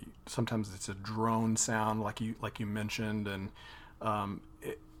heavy. Sometimes it's a drone sound like you mentioned, and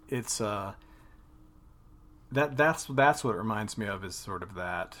it's that's what it reminds me of, is sort of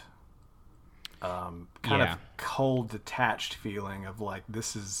that kind of cold, detached feeling of like,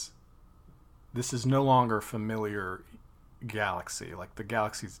 this is no longer familiar galaxy. Like, the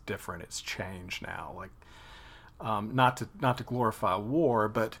galaxy's different, it's changed now. Like, not to glorify war,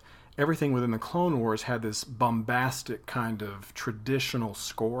 but everything within the Clone Wars had this bombastic kind of traditional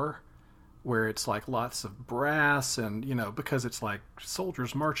score where it's like lots of brass and, you know, because it's like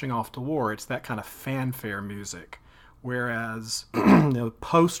soldiers marching off to war, it's that kind of fanfare music. Whereas, you know,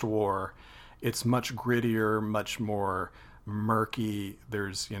 post-war, it's much grittier, much more murky.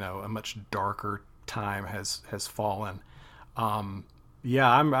 There's, you know, a much darker time has fallen. I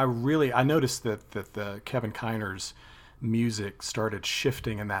noticed that the Kevin Kiner's music started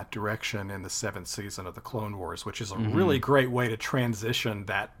shifting in that direction in the 7th season of the Clone Wars, which is a really great way to transition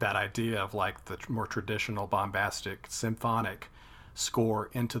that idea of like the more traditional bombastic symphonic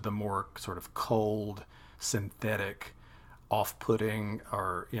score into the more sort of cold, synthetic, off-putting,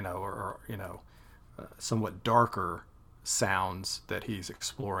 or somewhat darker sounds that he's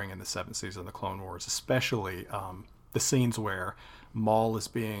exploring in the 7th season of the Clone Wars, especially the scenes where Maul is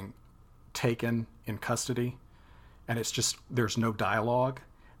being taken in custody. And it's just, there's no dialogue.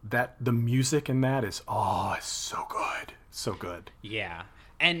 That the music in that is, it's so good. So good. Yeah.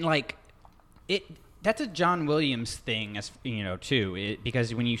 And like, that's a John Williams thing, as you know, too.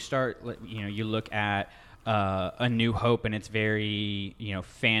 Because when you start, you know, you look at A New Hope, and it's very, you know,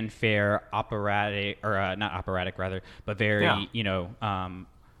 fanfare, operatic, or not operatic rather, but very, you know,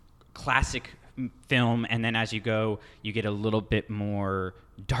 classic film. And then as you go, you get a little bit more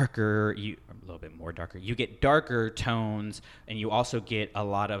darker, a little bit more darker. You get darker tones, and you also get a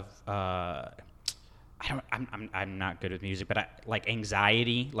lot of I'm not good with music, but like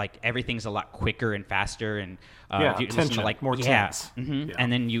anxiety. Like everything's a lot quicker and faster, and if you listen to more tense. Yeah.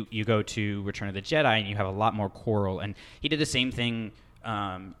 And then you go to Return of the Jedi, and you have a lot more choral. And he did the same thing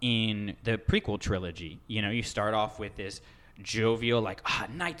in the prequel trilogy. You know, you start off with this jovial, like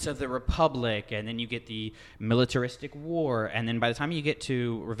Knights of the Republic, and then you get the militaristic war, and then by the time you get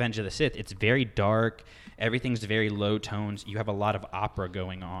to Revenge of the Sith, it's very dark. Everything's very low tones. You have a lot of opera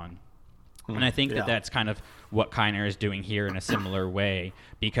going on. And I think that that's kind of what Kiner is doing here in a similar way,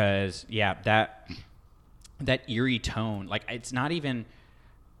 because that eerie tone, like it's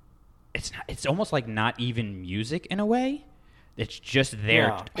almost like not even music in a way. It's just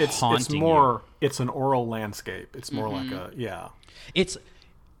there haunting you. It's an oral landscape. It's more like It's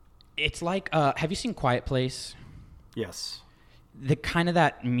like have you seen Quiet Place? Yes. The kind of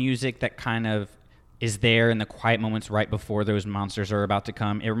that music that kind of is there in the quiet moments right before those monsters are about to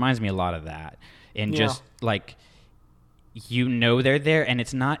come. It reminds me a lot of that. And just like, they're there, and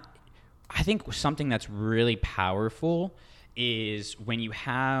it's not, I think something that's really powerful is when you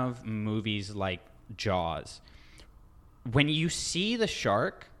have movies like Jaws. When you see the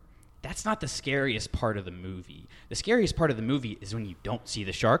shark, that's not the scariest part of the movie. The scariest part of the movie is when you don't see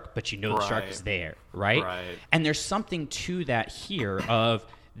the shark, but you know the shark is there, right? And there's something to that here of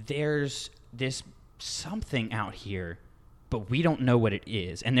there's this something out here, but we don't know what it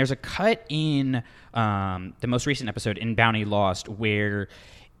is. And there's a cut in the most recent episode in Bounty Lost where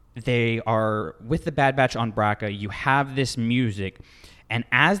they are with the Bad Batch on Braca. You have this music, and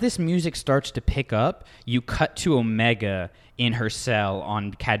as this music starts to pick up, you cut to Omega in her cell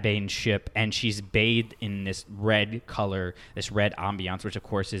on Cad Bane's ship, and she's bathed in this red color, this red ambiance, which of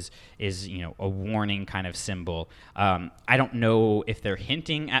course is a warning kind of symbol. I don't know if they're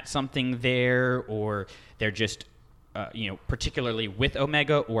hinting at something there, or they're just particularly with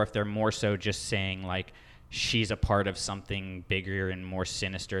Omega, or if they're more so just saying like she's a part of something bigger and more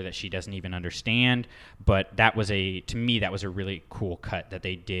sinister that she doesn't even understand. But to me that was a really cool cut that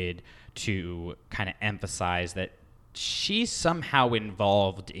they did to kind of emphasize that she's somehow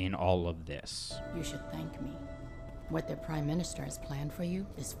involved in all of this. You should thank me. What the Prime Minister has planned for you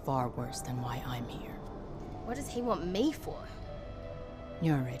is far worse than why I'm here. What does he want me for?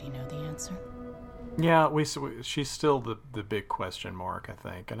 You already know the answer. Yeah, she's still the big question mark, I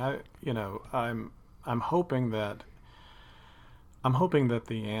think. And I'm hoping that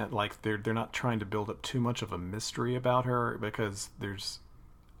they're not trying to build up too much of a mystery about her, because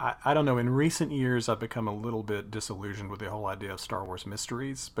I don't know, in recent years I've become a little bit disillusioned with the whole idea of Star Wars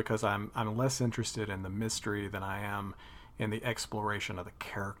mysteries, because I'm less interested in the mystery than I am in the exploration of the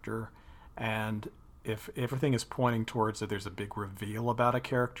character. And if everything is pointing towards that there's a big reveal about a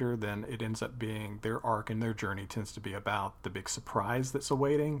character, then it ends up being their arc and their journey tends to be about the big surprise that's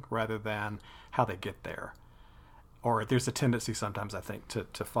awaiting rather than how they get there. Or there's a tendency sometimes, I think, to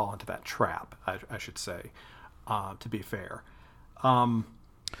fall into that trap, I should say, to be fair.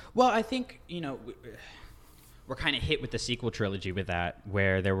 Well, I think, we're kind of hit with the sequel trilogy with that,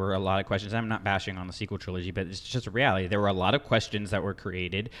 where there were a lot of questions. I'm not bashing on the sequel trilogy, but it's just a reality. There were a lot of questions that were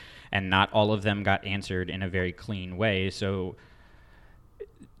created, and not all of them got answered in a very clean way. So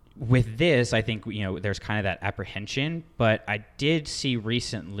with this, I think, there's kind of that apprehension. But I did see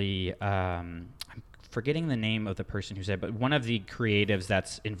recently, I'm forgetting the name of the person who said, but one of the creatives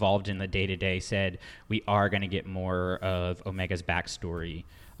that's involved in the day-to-day said we are going to get more of Omega's backstory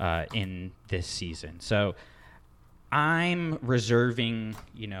in this season. So I'm reserving,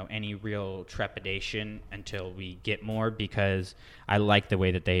 any real trepidation until we get more, because I like the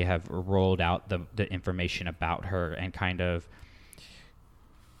way that they have rolled out the information about her and kind of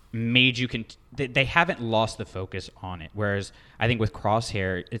made you they haven't lost the focus on it. Whereas I think with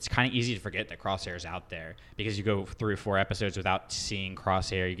Crosshair, it's kind of easy to forget that Crosshair's out there, because you go through 4 episodes without seeing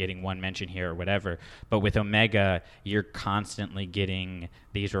Crosshair, you're getting one mention here or whatever. But with Omega, you're constantly getting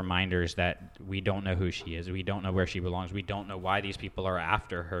these reminders that we don't know who she is, we don't know where she belongs, we don't know why these people are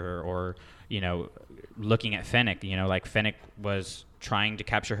after her, or looking at Fennec, like Fennec was trying to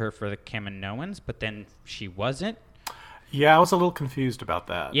capture her for the Kaminoans, but then she wasn't. Yeah, I was a little confused about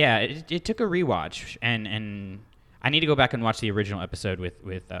that. Yeah, it took a rewatch, and I need to go back and watch the original episode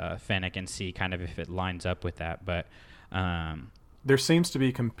with Fennec and see kind of if it lines up with that. But there seems to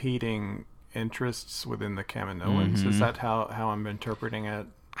be competing interests within the Kaminoans. Mm-hmm. Is that how I'm interpreting it?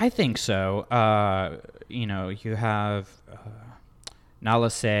 I think so. You have Nala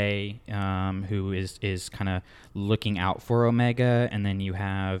Se, who is kind of looking out for Omega, and then you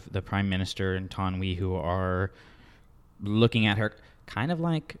have the Prime Minister and Taun We, who are looking at her kind of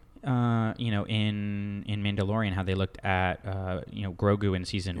like in Mandalorian, how they looked at Grogu in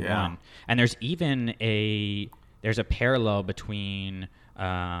season 1, and there's even a parallel between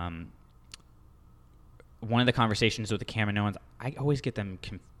one of the conversations with the Kaminoans. I always get them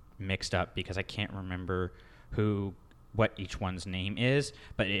mixed up because I can't remember what each one's name is,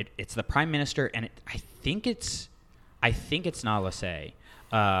 but it's the Prime Minister, and I think it's Nala Se.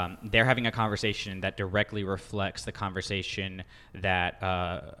 They're having a conversation that directly reflects the conversation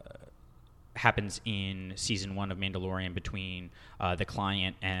that happens in season 1 of Mandalorian between the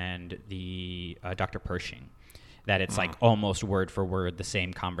client and the Dr. Pershing. That it's like almost word for word the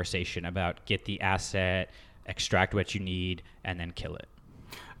same conversation about get the asset, extract what you need, and then kill it.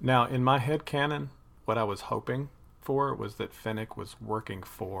 Now, in my head canon, what I was hoping for was that Fennec was working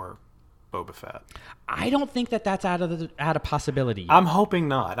for Boba Fett. I don't think that's out of possibility. I'm hoping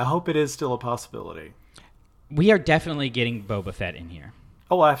not. I hope it is still a possibility. We are definitely getting Boba Fett in here.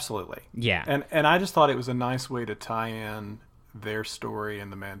 Oh, absolutely. Yeah. And I just thought it was a nice way to tie in their story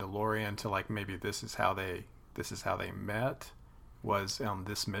in The Mandalorian to like maybe this is how they met, was on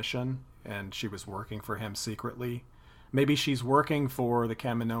this mission, and she was working for him secretly. Maybe she's working for the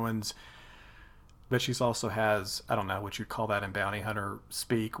Kaminoans, but she's also has, I don't know what you call that in bounty hunter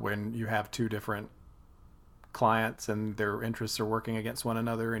speak, when you have two different clients and their interests are working against one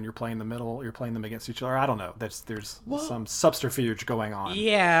another and you're playing them against each other. I don't know. There's some subterfuge going on.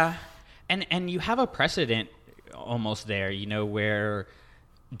 Yeah. And you have a precedent almost there, where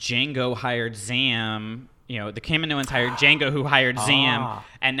Jango hired Zam. The Kaminoans hired Jango, who hired Zam,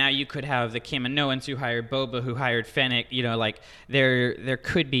 and now you could have the Kaminoans who hired Boba, who hired Fennec. There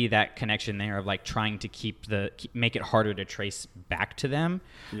could be that connection there of like trying to make it harder to trace back to them.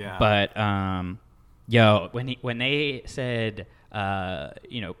 Yeah. But when they said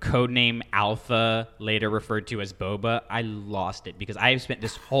codename Alpha, later referred to as Boba, I lost it because I've spent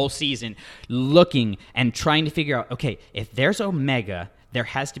this whole season looking and trying to figure out, okay, if there's Omega, there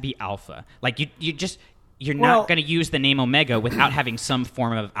has to be Alpha. Like you're not going to use the name Omega without having some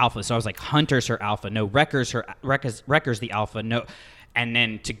form of Alpha. So I was like, Hunter's her Alpha. No, Wrecker's the Alpha. No. And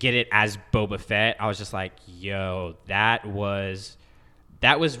then to get it as Boba Fett, I was just like, yo, that was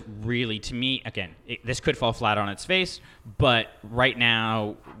really, to me, again, this could fall flat on its face, but right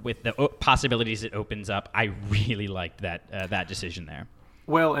now, with the possibilities it opens up, I really liked that decision there.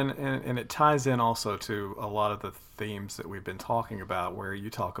 Well, and it ties in also to a lot of the themes that we've been talking about, where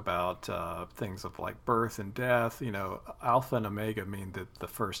you talk about things of like birth and death. Alpha and Omega mean the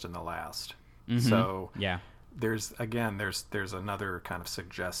first and the last. Mm-hmm. So yeah, there's another kind of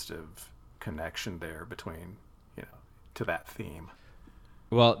suggestive connection there between to that theme.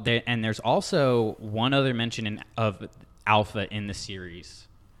 Well, there's also one other mention of Alpha in the series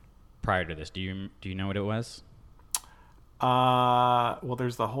prior to this. Do you know what it was? Well,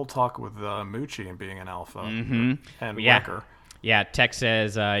 there's the whole talk with Moochie and being an Alpha and Wrecker. Yeah, Tech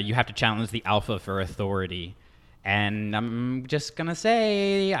says you have to challenge the Alpha for authority. And I'm just going to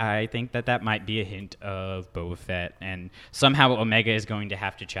say I think that might be a hint of Boba Fett. And somehow Omega is going to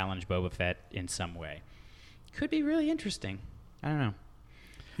have to challenge Boba Fett in some way. Could be really interesting. I don't know.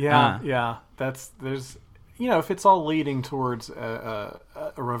 Yeah. There's if it's all leading towards a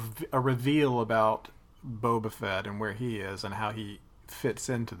reveal about Boba Fett and where he is and how he fits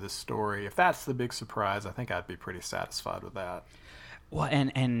into this story, if that's the big surprise, I think I'd be pretty satisfied with that. Well,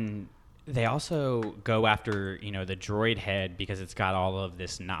 and they also go after the droid head because it's got all of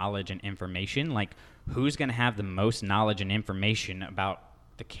this knowledge and information. Like, who's going to have the most knowledge and information about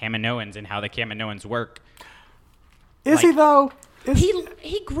the Kaminoans and how the Kaminoans work? Is he though?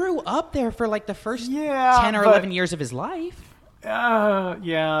 He grew up there for like the first 10 or 11 years of his life.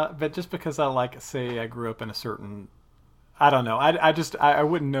 Yeah, but just because I grew up in a certain, I don't know. I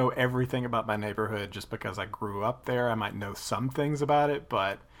wouldn't know everything about my neighborhood just because I grew up there. I might know some things about it,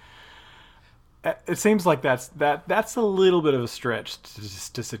 but it seems like that's a little bit of a stretch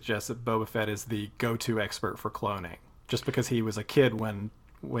to suggest that Boba Fett is the go-to expert for cloning just because he was a kid when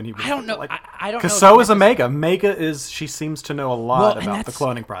he was. I don't know. I don't know. Because so is Omega. She seems to know a lot about the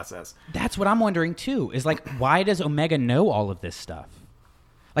cloning process. That's what I'm wondering too. Is like, why does Omega know all of this stuff?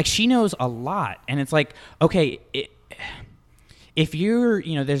 Like, she knows a lot, and it's like, okay, if you're,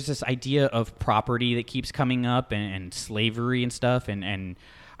 there's this idea of property that keeps coming up and slavery and stuff, and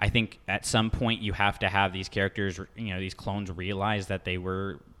I think at some point you have to have these characters, these clones realize that they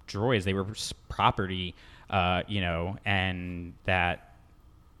were droids, they were property, and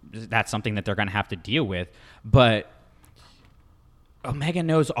that's something that they're going to have to deal with. But Omega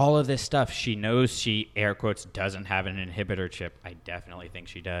knows all of this stuff. She knows she, air quotes, doesn't have an inhibitor chip. I definitely think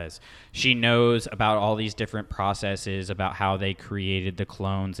she does. She knows about all these different processes, about how they created the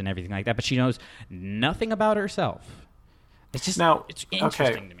clones and everything like that, but she knows nothing about herself. It's just, it's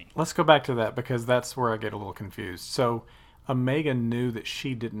interesting to me. Let's go back to that, because that's where I get a little confused. So Omega knew that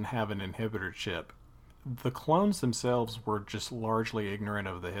she didn't have an inhibitor chip. The clones themselves were just largely ignorant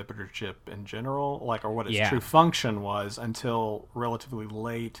of the inhibitor chip in general, or what its true function was, until relatively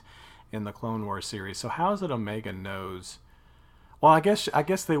late in the Clone Wars series. So how is it Omega knows? Well, I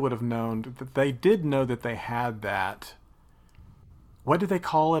guess they would have known that they did know that they had that. What did they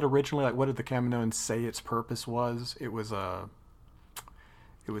call it originally? What did the Kaminoans say its purpose was? It was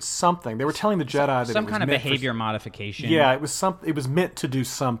something. They were telling the Jedi that some it was kind of behavior modification. Yeah, it was meant to do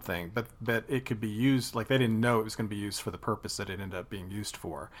something, but it could be used. They didn't know it was going to be used for the purpose that it ended up being used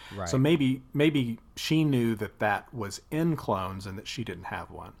for. Right. So maybe she knew that was in clones and that she didn't have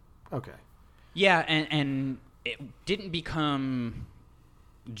one. Okay. Yeah, and it didn't become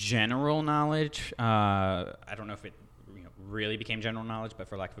general knowledge. I don't know if it really became general knowledge, but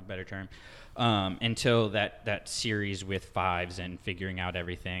for lack of a better term, until that series with Fives and figuring out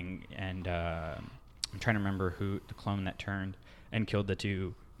everything. And I'm trying to remember who the clone that turned and killed the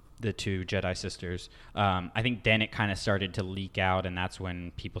two Jedi sisters. I think then it kind of started to leak out, and that's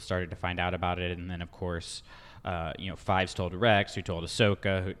when people started to find out about it. And then, of course, Fives told Rex, who told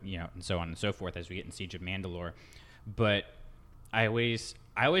Ahsoka, and so on and so forth as we get in Siege of Mandalore. But I always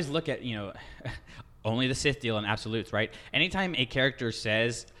look at, only the Sith deal in absolutes, right? Anytime a character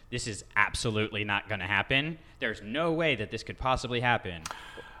says this is absolutely not going to happen, there's no way that this could possibly happen,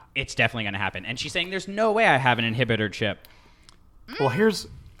 it's definitely going to happen. And she's saying there's no way I have an inhibitor chip. Well, here's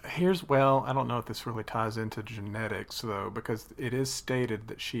I don't know if this really ties into genetics, though, because it is stated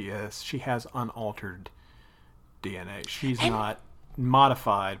that she has unaltered DNA. She's not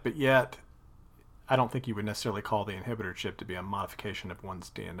modified, but yet I don't think you would necessarily call the inhibitor chip to be a modification of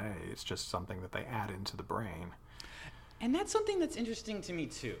one's DNA. It's just something that they add into the brain. And that's something that's interesting to me,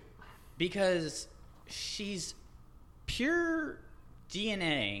 too, because she's pure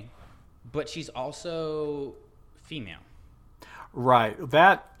DNA, but she's also female. Right.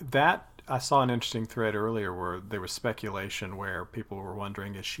 That I saw an interesting thread earlier where there was speculation where people were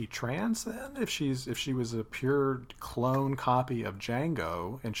wondering, is she trans then? If she was a pure clone copy of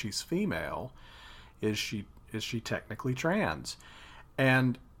Jango and she's female, is she technically trans?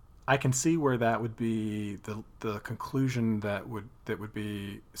 And I can see where that would be the conclusion that would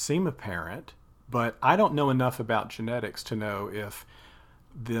seem apparent, but I don't know enough about genetics to know if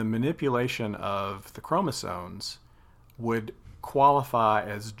the manipulation of the chromosomes would qualify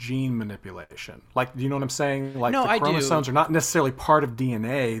as gene manipulation. Do you know what I'm saying? No, the chromosomes are not necessarily part of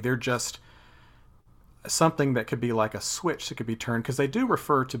DNA. They're just something that could be like a switch that could be turned, because they do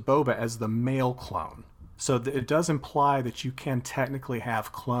refer to Boba as the male clone. So it does imply that you can technically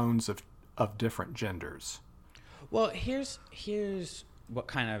have clones of different genders. Well, here's what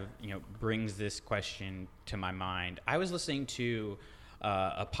kind of brings this question to my mind. I was listening to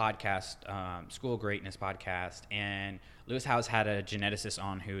a podcast, School of Greatness podcast, and Lewis Howes had a geneticist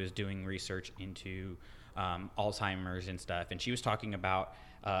on who is doing research into Alzheimer's and stuff, and she was talking about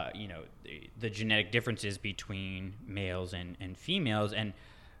the genetic differences between males and females, and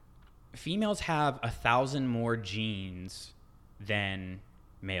females have 1,000 more genes than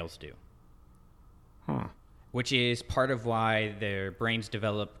males do. Which is part of why their brains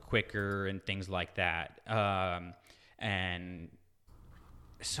develop quicker and things like that. And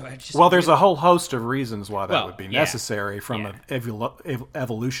so I just... Well, there's a whole host of reasons why that would be necessary from an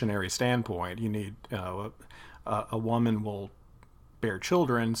evolutionary standpoint. You need, a woman will bear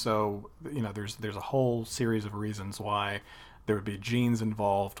children, so there's a whole series of reasons why there would be genes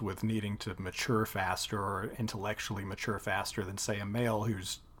involved with needing to mature faster or intellectually mature faster than, say, a male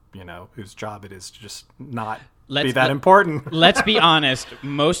whose job it is to just not be that important. Let's be honest.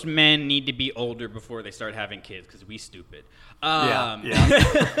 Most men need to be older before they start having kids because we stupid.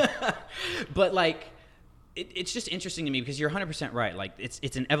 Yeah. But it's just interesting to me because you're 100% right.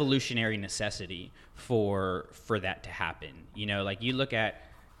 It's an evolutionary necessity for that to happen. You look at,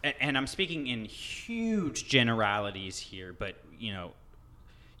 and I'm speaking in huge generalities here, but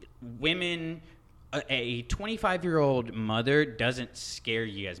women, a 25-year-old mother doesn't scare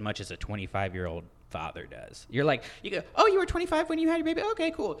you as much as a 25-year-old father does. You go, oh, you were 25 when you had your baby?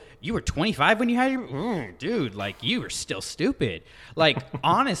 Okay, cool. You were 25 when you had your... dude, you were still stupid.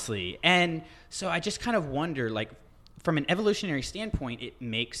 Honestly. And so I just kind of wonder, from an evolutionary standpoint, it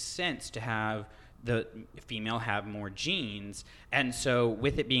makes sense to have the female have more genes. And so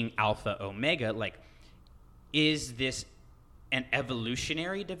with it being alpha omega, is this an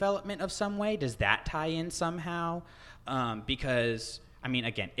evolutionary development of some way? Does that tie in somehow? Because, I mean,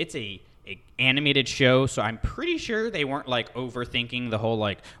 again, it's a animated show, so I'm pretty sure they weren't like overthinking the whole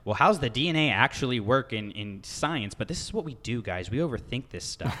like, well, how's the DNA actually work in science? But this is what we do, guys. We overthink this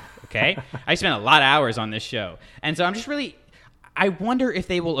stuff, okay? I spent a lot of hours on this show. And so I'm just really, I wonder if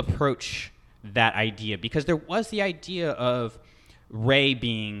they will approach that idea, because there was the idea of Rey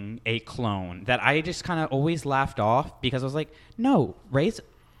being a clone that I just kind of always laughed off, because I was like, no, Rey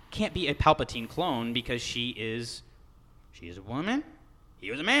can't be a Palpatine clone because she is a woman,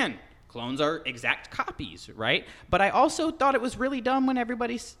 he was a man. Clones are exact copies, right? But I also thought it was really dumb when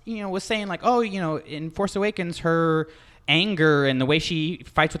everybody, was saying like, oh, in Force Awakens, her anger and the way she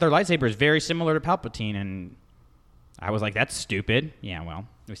fights with her lightsaber is very similar to Palpatine. And I was like, that's stupid. Yeah, well,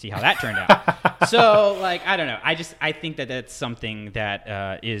 we see how that turned out. So, like, I don't know. I think that that's something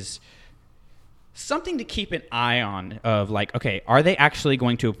that is something to keep an eye on of like, okay, are they actually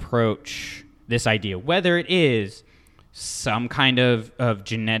going to approach this idea? Whether it is some kind of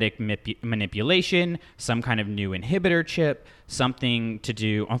genetic manipulation, some kind of new inhibitor chip, something to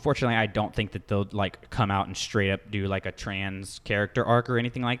do. Unfortunately, I don't think that they'll like come out and straight up do like a trans character arc or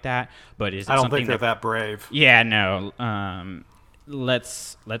anything like that. But is it I don't something think they're that brave. Yeah, no.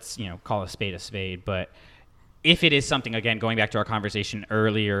 Let's call a spade. But if it is something, again, going back to our conversation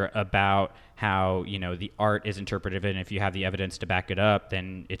earlier about how the art is interpretive, and if you have the evidence to back it up,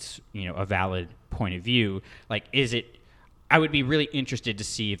 then it's a valid point of view. Like, is it? I would be really interested to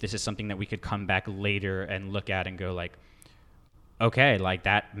see if this is something that we could come back later and look at and go like, okay, like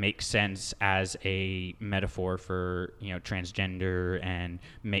that makes sense as a metaphor for transgender, and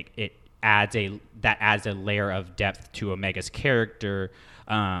adds a layer of depth to Omega's character,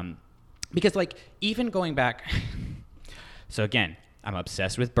 because like even going back. So again, I'm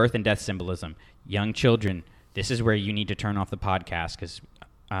obsessed with birth and death symbolism. Young children, this is where you need to turn off the podcast, because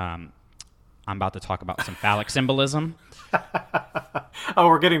I'm about to talk about some phallic symbolism. Oh,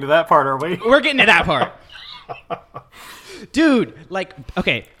 we're getting to that part, are we? We're getting to that part. Dude, like,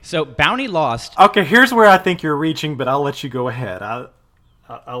 okay, so Bounty Lost. Okay, here's where I think you're reaching, but I'll let you go ahead.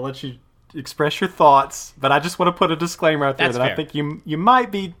 I'll let you express your thoughts, but I just want to put a disclaimer out there. That's that fair. I think you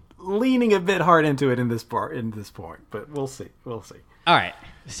might be leaning a bit hard into it in this point, but we'll see. All right,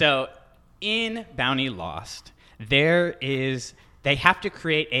 so in Bounty Lost, they have to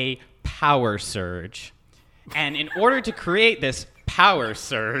create a power surge. And in order to create this power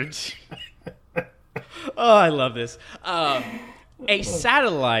surge, oh, I love this. A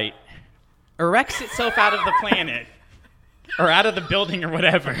satellite erects itself out of the planet or out of the building or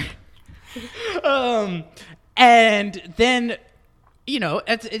whatever. And then,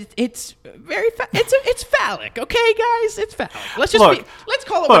 it's very it's phallic, okay, guys? It's phallic. Let's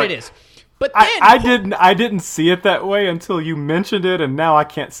call it what it is. But then, I didn't see it that way until you mentioned it, and now I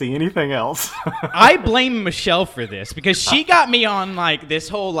can't see anything else. I blame Michelle for this, because she got me on like this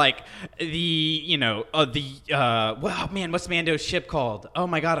whole like wow, man, what's Mando's ship called? Oh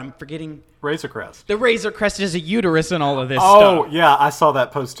my God, I'm forgetting. Razor Crest. The Razor Crest is a uterus and all of this stuff. Oh yeah, I saw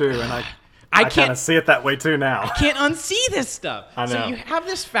that post too, and I kind of see it that way too now. I can't unsee this stuff. I know. So you have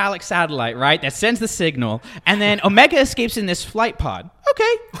this phallic satellite, right, that sends the signal, and then Omega escapes in this flight pod.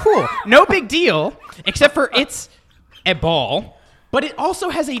 Okay, cool. No big deal, except for it's a ball, but it also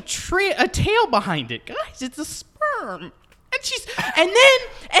has a tail behind it. Guys, it's a sperm. And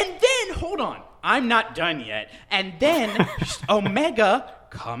then, hold on. I'm not done yet. And then Omega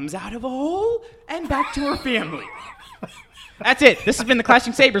comes out of a hole and back to her family. That's it. This has been the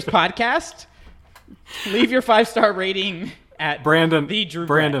Clashing Sabers podcast. Leave your 5-star rating at Brandon. The Drew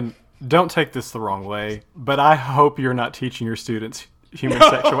Brandon, don't take this the wrong way, but I hope you're not teaching your students human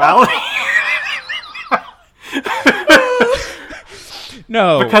sexuality.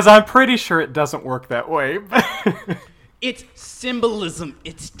 No. Because I'm pretty sure it doesn't work that way. It's symbolism.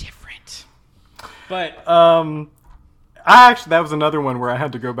 It's different. But that was another one where I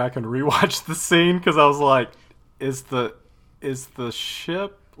had to go back and rewatch the scene, because I was like, is the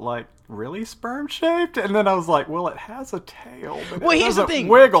ship like really sperm shaped? And then I was like, well, it has a tail, but it here's the doesn't thing.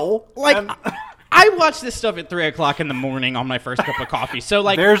 wiggle. Like, I watch this stuff at 3:00 in the morning on my first cup of coffee. So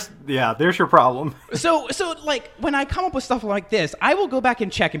like, there's your problem. So like, when I come up with stuff like this, I will go back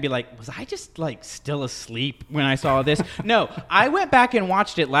and check and be like, was I just like still asleep when I saw this? No, I went back and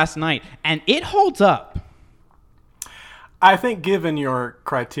watched it last night, and it holds up. I think, given your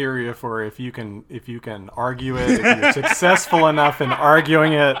criteria for if you can argue it, if you're successful enough in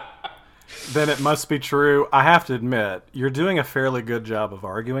arguing it, then it must be true. I have to admit, you're doing a fairly good job of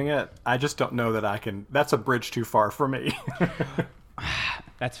arguing it. I just don't know that I can. That's a bridge too far for me.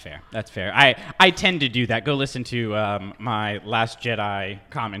 That's fair. That's fair. I tend to do that. Go listen to my Last Jedi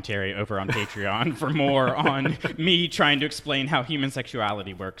commentary over on Patreon for more on me trying to explain how human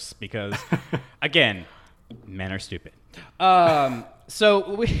sexuality works. Because, again, men are stupid.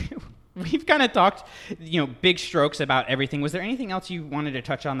 So we've kind of talked, big strokes about everything. Was there anything else you wanted to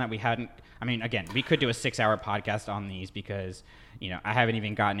touch on that we hadn't? I mean, again, we could do a 6-hour podcast on these because, I haven't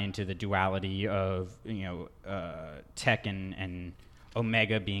even gotten into the duality of, tech and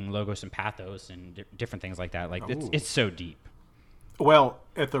Omega being logos and pathos and different things like that. Like, it's so deep. Well,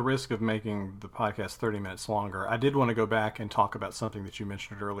 at the risk of making the podcast 30 minutes longer, I did want to go back and talk about something that you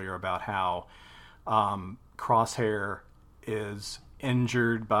mentioned earlier about how Crosshair is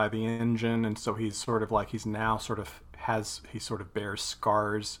injured by the engine, and so he's sort of like he bears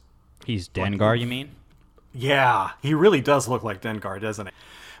scars. He's Dengar, you mean? Yeah, he really does look like Dengar, doesn't he?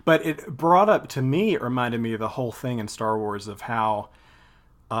 But it brought up, to me, it reminded me of the whole thing in Star Wars of how,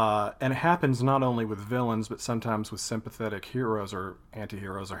 and it happens not only with villains, but sometimes with sympathetic heroes or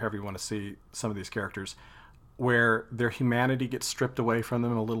anti-heroes, or however you want to see some of these characters, where their humanity gets stripped away from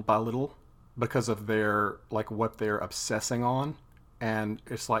them a little by little because of what they're obsessing on. And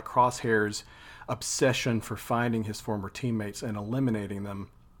it's like Crosshair's obsession for finding his former teammates and eliminating them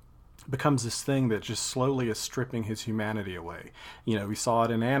becomes this thing that just slowly is stripping his humanity away. We saw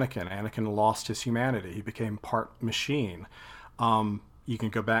it in Anakin. Anakin lost his humanity. He became part machine. You can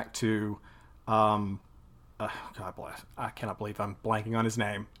go back to, God bless, I cannot believe I'm blanking on his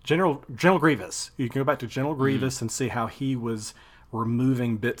name. General Grievous. You can go back to General Grievous and see how he was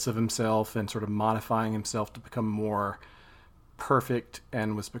removing bits of himself and sort of modifying himself to become more perfect,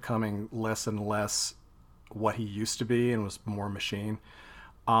 and was becoming less and less what he used to be and was more machine.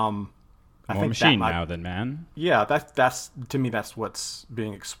 I think machine now than man. Yeah, that's to me, that's what's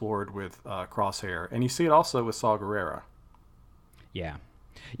being explored with Crosshair, and you see it also with Saw Gerrera. Yeah.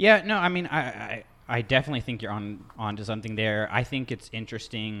 No, I mean, I definitely think you're onto something there. I think it's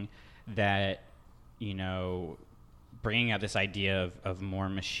interesting that bringing out this idea of more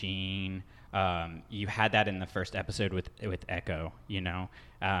machine. You had that in the first episode with Echo,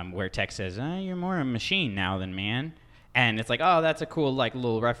 where Tech says, "You're more a machine now than man." And it's like, oh, that's a cool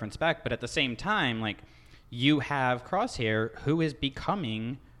little reference back. But at the same time, you have Crosshair, who is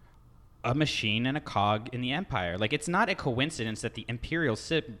becoming a machine and a cog in the Empire. It's not a coincidence that the Imperial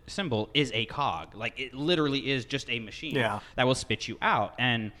symbol is a cog. It literally is just a machine that will spit you out.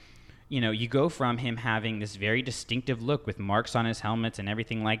 And, you go from him having this very distinctive look with marks on his helmets and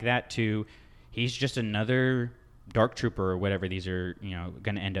everything like that to he's just another Dark Trooper or whatever these are,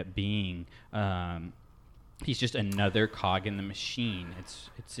 going to end up being. He's just another cog in the machine.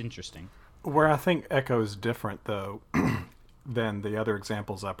 It's interesting. Where I think Echo's different, though, than the other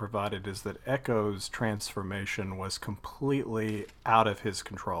examples I provided is that Echo's transformation was completely out of his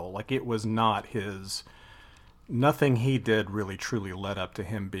control. It was not his... Nothing he did really truly led up to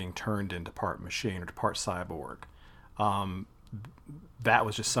him being turned into part machine or to part cyborg. That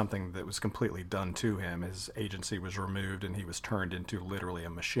was just something that was completely done to him. His agency was removed and he was turned into literally a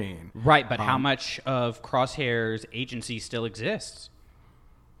machine. Right, but how much of Crosshair's agency still exists?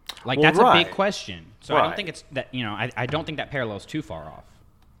 That's a big question. So I don't think it's that, I don't think that parallel's too far off.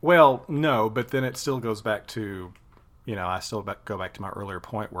 Well, no, but then it still goes back to, I still go back to my earlier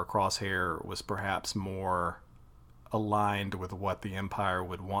point where Crosshair was perhaps more aligned with what the Empire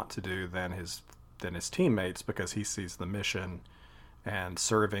would want to do than his teammates, because he sees the mission and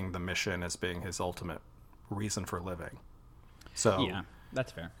serving the mission as being his ultimate reason for living. So yeah,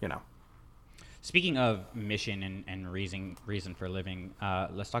 that's fair. Speaking of mission and reason for living,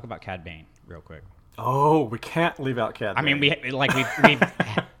 let's talk about Cad Bane real quick. Oh, we can't leave out Cad Bane. I mean, we've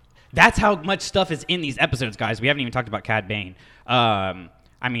that's how much stuff is in these episodes, guys. We haven't even talked about Cad Bane. I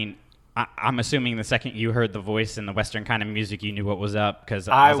mean, I'm assuming the second you heard the voice and the Western kind of music, you knew what was up. Because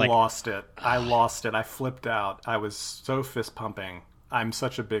I lost it. I flipped out. I was so fist pumping. I'm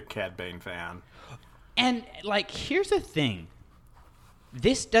such a big Cad Bane fan. And here's the thing.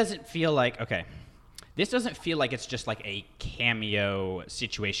 This doesn't feel like it's just a cameo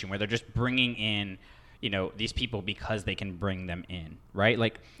situation where they're just bringing in, these people because they can bring them in, right?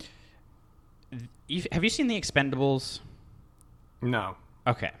 Have you seen The Expendables? No.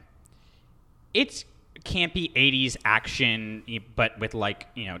 Okay. It's campy 80s action, but with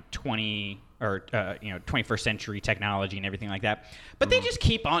 20 or 21st century technology and everything like that. But they just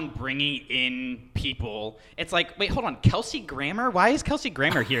keep on bringing in people. It's wait, hold on, Kelsey Grammer? Why is Kelsey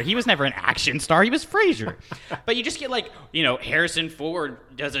Grammer here? He was never an action star. He was Frasier. But you just get Harrison Ford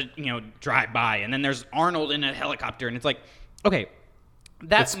does a drive by, and then there's Arnold in a helicopter, and it's okay,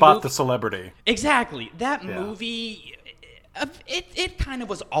 that Spot the celebrity. Exactly. That movie, it kind of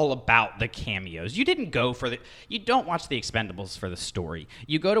was all about the cameos. You don't watch the Expendables for the story.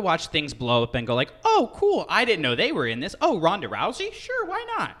 You go to watch things blow up and go like, oh, cool, I didn't know they were in this. Oh, Ronda Rousey? Sure, why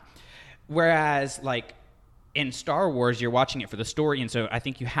not? Whereas, like, in Star Wars, you're watching it for the story, and so I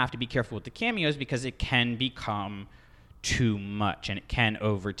think you have to be careful with the cameos because it can become too much and it can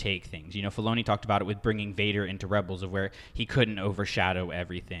overtake things. You know, Filoni talked about it with bringing Vader into Rebels, of where he couldn't overshadow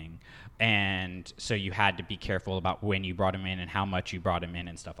everything. And so you had to be careful about when you brought him in and how much you brought him in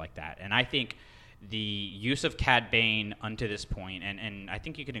and stuff like that. And I think the use of Cad Bane unto this point, and I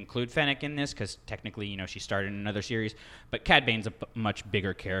think you could include Fennec in this because technically, you know, she started in another series, but Cad Bane's a much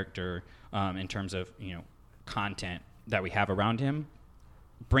bigger character in terms of, you know, content that we have around him.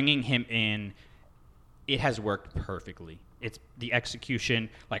 Bringing him in, it has worked perfectly. It's the execution.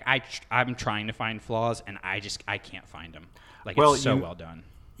 Like, I'm trying to find flaws, and I can't find them. Like, well, it's so well done.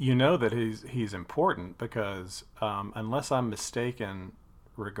 You know that he's important because unless I'm mistaken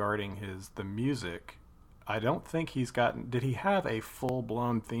regarding the music, I don't think he's gotten. Did he have a full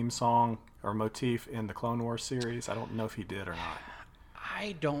blown theme song or motif in the Clone Wars series? I don't know if he did or not.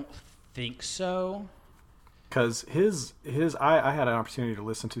 I don't think so. Because I had an opportunity to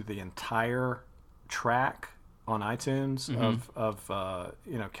listen to the entire track on iTunes of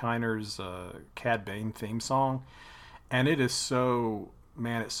Kiner's Cad Bane theme song, and it is so,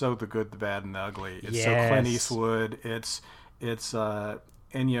 man, it's so the good, the bad, and the ugly. It's so Clint Eastwood. It's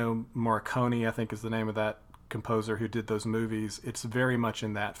Ennio Morricone, I think is the name of that composer who did those movies. It's very much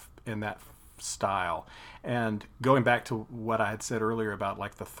in that style. And going back to what I had said earlier about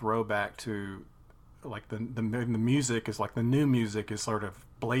like the throwback to like the music is like the new music is sort of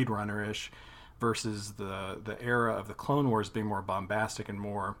Blade Runner-ish versus the era of the Clone Wars being more bombastic and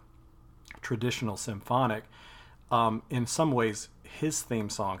more traditional symphonic. In some ways, his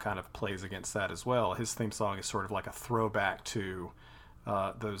theme song kind of plays against that as well. His theme song is sort of like a throwback to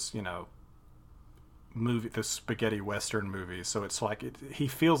those, you know, the spaghetti western movies. So it's like he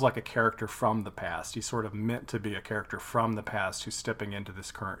feels like a character from the past. He's sort of meant to be a character from the past who's stepping into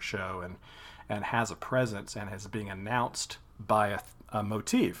this current show and has a presence and is being announced by a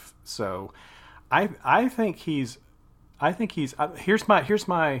motif. So I think he's here's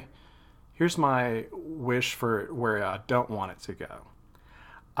my wish for where I don't want it to go.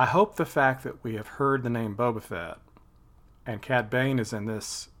 I hope the fact that we have heard the name Boba Fett and Cad Bane is in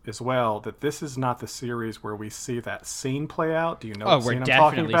this as well, that this is not the series where we see that scene play out. Do you know what scene I'm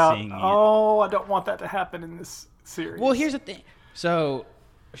talking about? Oh, I don't want that to happen in this series. Well, here's the thing. So,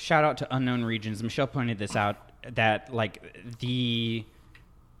 shout out to Unknown Regions. Michelle pointed this out, that like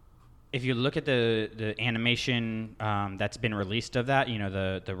if you look at the animation that's been released of that, you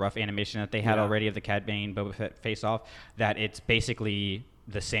know, the rough animation that they had already of the Cad Bane Boba Fett face-off, that it's basically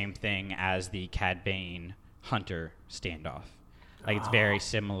the same thing as the Cad Bane Hunter standoff. Like, it's very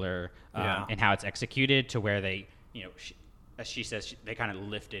similar in how it's executed, to where they, you know, as she says, they kind of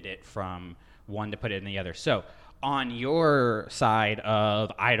lifted it from one to put it in the other. So on your side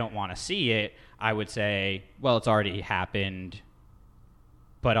of I don't want to see it, I would say, well, it's already happened.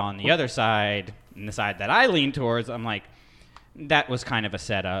 But on the other side, and the side that I lean towards, I'm like, that was kind of a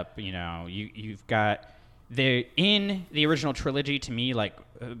setup. You know, you've got in the original trilogy, to me, like,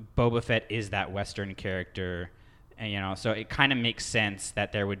 Boba Fett is that Western character. And, you know, so it kind of makes sense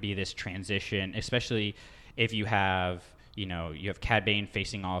that there would be this transition, especially if you have, you know, you have Cad Bane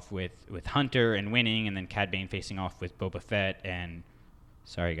facing off with Hunter and winning, and then Cad Bane facing off with Boba Fett. And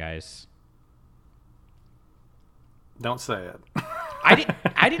sorry, guys, don't say it.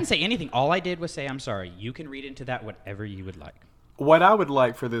 I didn't say anything. All I did was say I'm sorry. You can read into that whatever you would like. What I would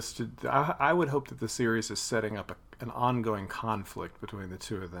like for this I would hope that the series is setting up an ongoing conflict between the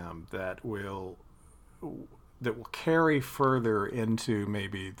two of them that will carry further into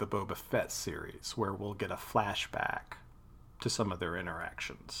maybe the Boba Fett series, where we'll get a flashback to some of their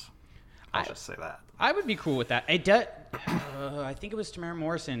interactions. I'll just say that. I would be cool with that. I think it was Tamara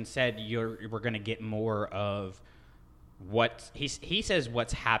Morrison said we're going to get more of what he says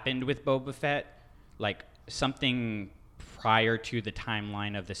what's happened with Boba Fett, like something prior to the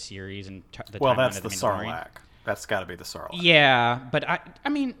timeline of the series and the timeline that's of the the Mandalorian. Sarlacc. That's got to be the Sarlacc. Yeah, but I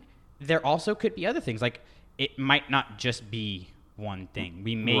mean, there also could be other things. Like, it might not just be one thing.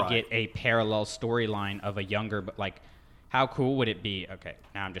 We may get a parallel storyline of a younger, but like, how cool would it be? Okay,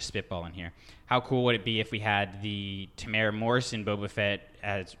 now I'm just spitballing here. How cool would it be if we had the Tamara Morrison Boba Fett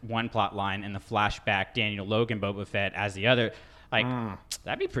as one plot line and the flashback Daniel Logan Boba Fett as the other? Like,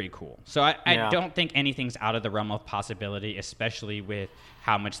 that'd be pretty cool. So I don't think anything's out of the realm of possibility, especially with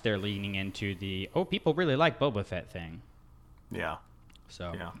how much they're leaning into the, people really like Boba Fett thing. Yeah.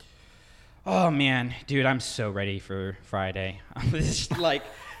 So, Oh man, dude, I'm so ready for Friday. There's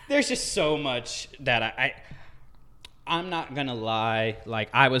just so much that I'm not gonna lie. Like,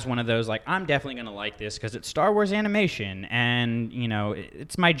 I was one of those, like, I'm definitely gonna like this because it's Star Wars animation, and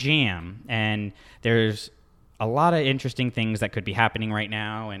it's my jam. And there's a lot of interesting things that could be happening right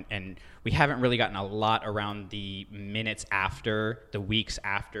now, and we haven't really gotten a lot around the minutes after, the weeks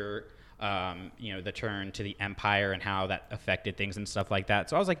after. The turn to the Empire and how that affected things and stuff like that.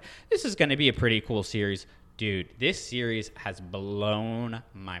 So I was like, this is going to be a pretty cool series. Dude, this series has blown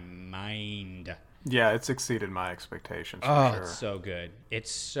my mind. Yeah, it's exceeded my expectations. Oh, sure. It's so good. It's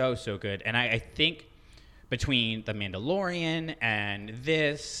so good. And I think between The Mandalorian and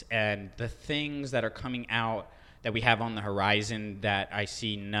this and the things that are coming out that we have on the horizon that I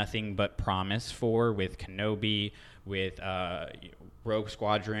see nothing but promise for, with Kenobi, with Rogue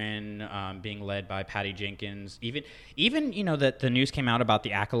Squadron being led by Patty Jenkins. Even that the news came out about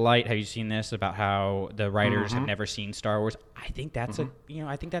The Acolyte. Have you seen this, about how the writers have never seen Star Wars? I think that's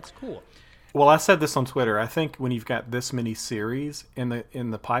I think that's cool. Well, I said this on Twitter. I think when you've got this many series in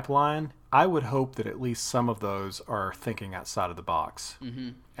the pipeline, I would hope that at least some of those are thinking outside of the box. Mm-hmm.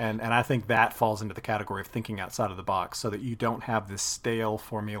 And I think that falls into the category of thinking outside of the box, so that you don't have this stale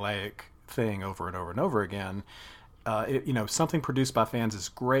formulaic thing over and over and over again. Something produced by fans is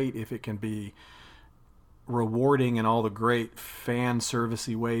great if it can be rewarding in all the great fan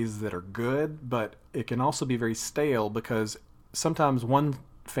servicey ways that are good, but it can also be very stale, because sometimes one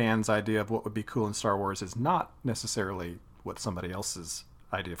fan's idea of what would be cool in Star Wars is not necessarily what somebody else's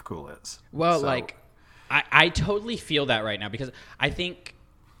idea of cool is. Well, I totally feel that right now, because I think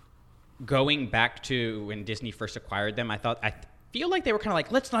going back to when Disney first acquired them, I feel like they were kind of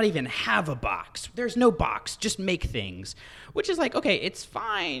like, let's not even have a box. There's no box. Just make things. Which is like, okay, it's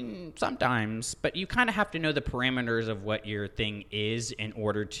fine sometimes, but you kind of have to know the parameters of what your thing is in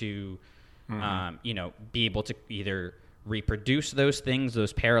order to, be able to either reproduce those things,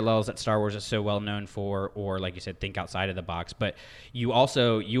 those parallels that Star Wars is so well known for, or, like you said, think outside of the box. But you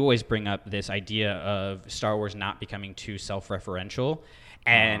always bring up this idea of Star Wars not becoming too self-referential.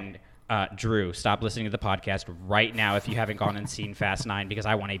 And Drew, stop listening to the podcast right now if you haven't gone and seen Fast 9, because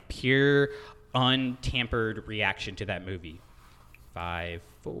I want a pure, untampered reaction to that movie. 5,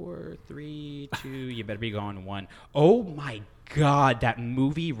 4, 3, 2, you better be going 1. Oh my God, that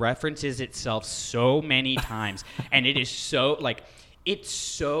movie references itself so many times, and it is so, it's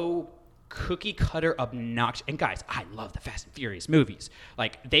so cookie cutter obnoxious. And guys, I love the Fast and Furious movies.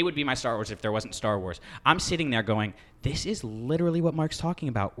 Like, they would be my Star Wars if there wasn't Star Wars. I'm sitting there going, this is literally what Mark's talking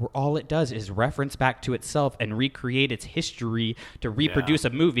about, where all it does is reference back to itself and recreate its history to reproduce a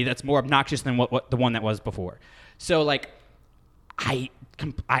movie that's more obnoxious than what the one that was before. So, I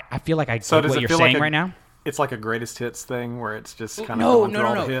feel like I get what you're saying right now. It's like a greatest hits thing where it's just kind of going through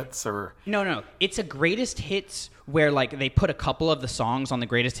all the hits, or no. It's a greatest hits where they put a couple of the songs on the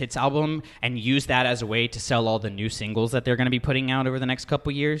greatest hits album and use that as a way to sell all the new singles that they're going to be putting out over the next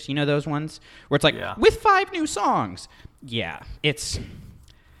couple years. You know those ones where it's with 5 new songs. Yeah, let's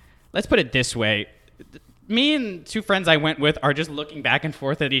put it this way. Me and 2 friends I went with are just looking back and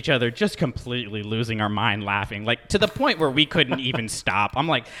forth at each other, just completely losing our mind laughing, to the point where we couldn't even stop. I'm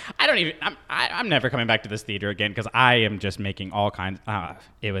like, I'm never coming back to this theater again, because I am just making all kinds. Well,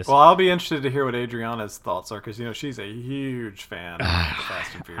 I'll be interested to hear what Adriana's thoughts are, because she's a huge fan of the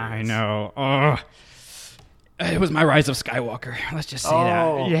Fast and Furious. I know. It was my Rise of Skywalker. Let's just say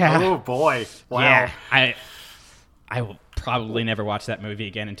that. Yeah. Oh boy. Wow. Yeah. I will probably never watch that movie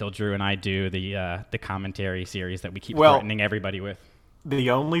again until Drew and I do the commentary series that we keep threatening everybody with.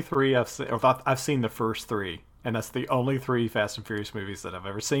 The only 3 I've seen the first 3, and that's the only 3 Fast and Furious movies that I've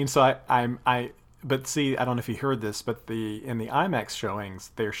ever seen. So but see, I don't know if you heard this, but in the IMAX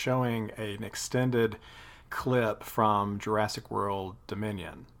showings, they're showing an extended clip from Jurassic World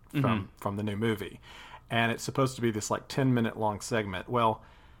Dominion from the new movie, and it's supposed to be this 10-minute long segment. Well,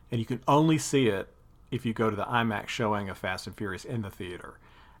 and you can only see it if you go to the IMAX showing of Fast and Furious in the theater.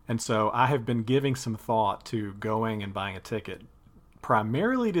 And so I have been giving some thought to going and buying a ticket,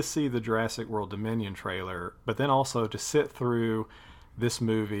 primarily to see the Jurassic World Dominion trailer, but then also to sit through this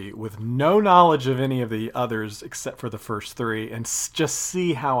movie with no knowledge of any of the others except for the first 3, and just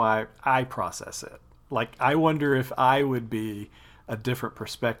see how I process it. I wonder if I would be a different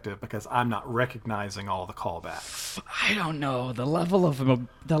perspective because I'm not recognizing all the callbacks. I don't know. The level of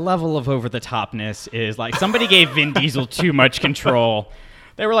over the topness is somebody gave Vin Diesel too much control.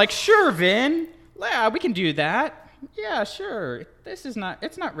 They were like, "Sure, Vin, yeah, we can do that. Yeah, sure. It's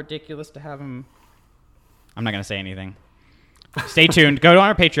not ridiculous to have him." I'm not gonna say anything. Stay tuned. Go to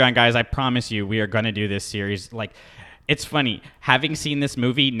our Patreon, guys. I promise you, we are gonna do this series. It's funny, having seen this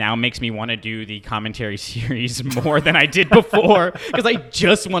movie now makes me want to do the commentary series more than I did before, because I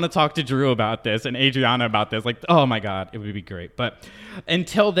just want to talk to Drew about this and Adriana about this. Like, oh my God, it would be great. But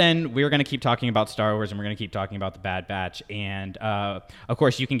until then, we're going to keep talking about Star Wars, and we're going to keep talking about The Bad Batch. And of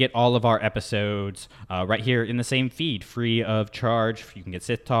course, you can get all of our episodes right here in the same feed, free of charge. You can get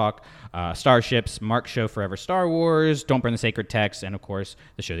Sith Talk, Starships, Mark's show Forever Star Wars, Don't Burn the Sacred Text, and of course,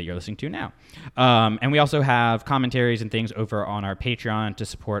 the show that you're listening to now. And we also have commentaries and things over on our Patreon to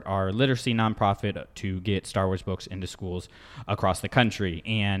support our literacy nonprofit to get Star Wars books into schools across the country.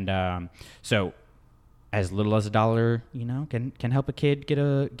 And so as little as $1, can help a kid get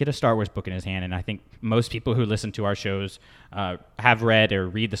a Star Wars book in his hand. And I think most people who listen to our shows have read or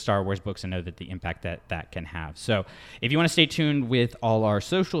read the Star Wars books and know that the impact that can have. So if you want to stay tuned with all our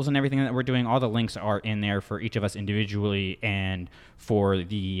socials and everything that we're doing, all the links are in there for each of us individually and for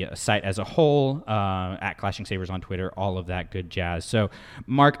the site as a whole, at Clashing Sabers on Twitter, all of that good jazz. So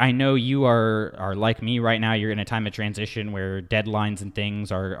Mark, I know you are like me right now. You're in a time of transition where deadlines and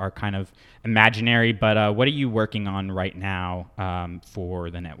things are kind of imaginary, but what are you working on right now for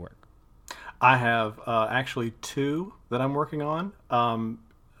the network? I have actually 2 that I'm working on.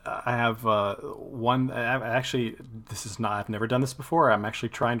 I have one. Actually, I've never done this before. I'm actually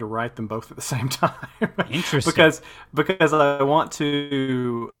trying to write them both at the same time. Interesting. because I want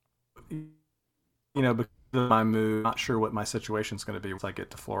to, because of my move, not sure what my situation is going to be once I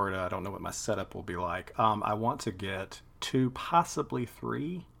get to Florida. I don't know what my setup will be like. I want to get 2, possibly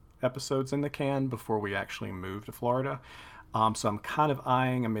 3 episodes in the can before we actually move to Florida. So I'm kind of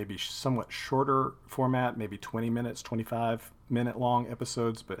eyeing a maybe somewhat shorter format, maybe 20 minutes, 25-minute long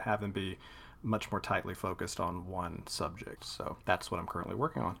episodes, but have them be much more tightly focused on one subject. So that's what I'm currently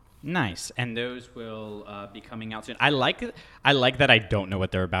working on. Nice. And those will be coming out soon. I like that I don't know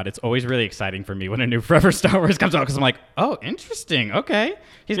what they're about. It's always really exciting for me when a new Forever Star Wars comes out, because I'm like, oh, interesting. Okay.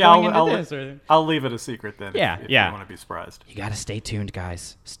 He's going into this. I'll leave it a secret then if you want to be surprised. You got to stay tuned,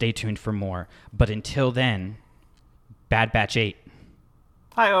 guys. Stay tuned for more. But until then, Bad Batch 8.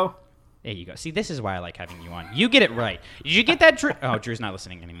 Hi-oh. There you go. See, this is why I like having you on. You get it right. Did you get that, Drew? Oh, Drew's not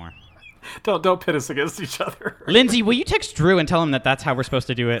listening anymore. Don't pit us against each other. Lindsay, will you text Drew and tell him that that's how we're supposed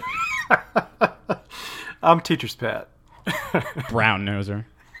to do it? I'm teacher's pet. Brown noser.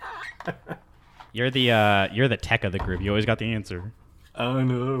 You're the tech of the group. You always got the answer. Oh,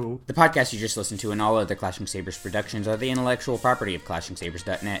 no. The podcast you just listened to and all other Clashing Sabers productions are the intellectual property of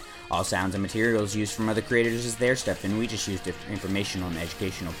ClashingSabers.net. All sounds and materials used from other creators is their stuff, and we just used it for informational and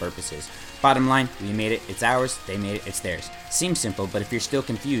educational purposes. Bottom line, we made it, it's ours, they made it, it's theirs. Seems simple, but if you're still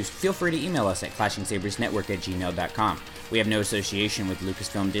confused, feel free to email us at ClashingSabersNetwork@gmail.com. We have no association with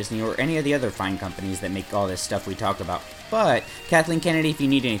Lucasfilm, Disney, or any of the other fine companies that make all this stuff we talk about. But, Kathleen Kennedy, if you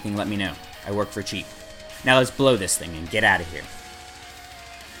need anything, let me know. I work for cheap. Now let's blow this thing and get out of here.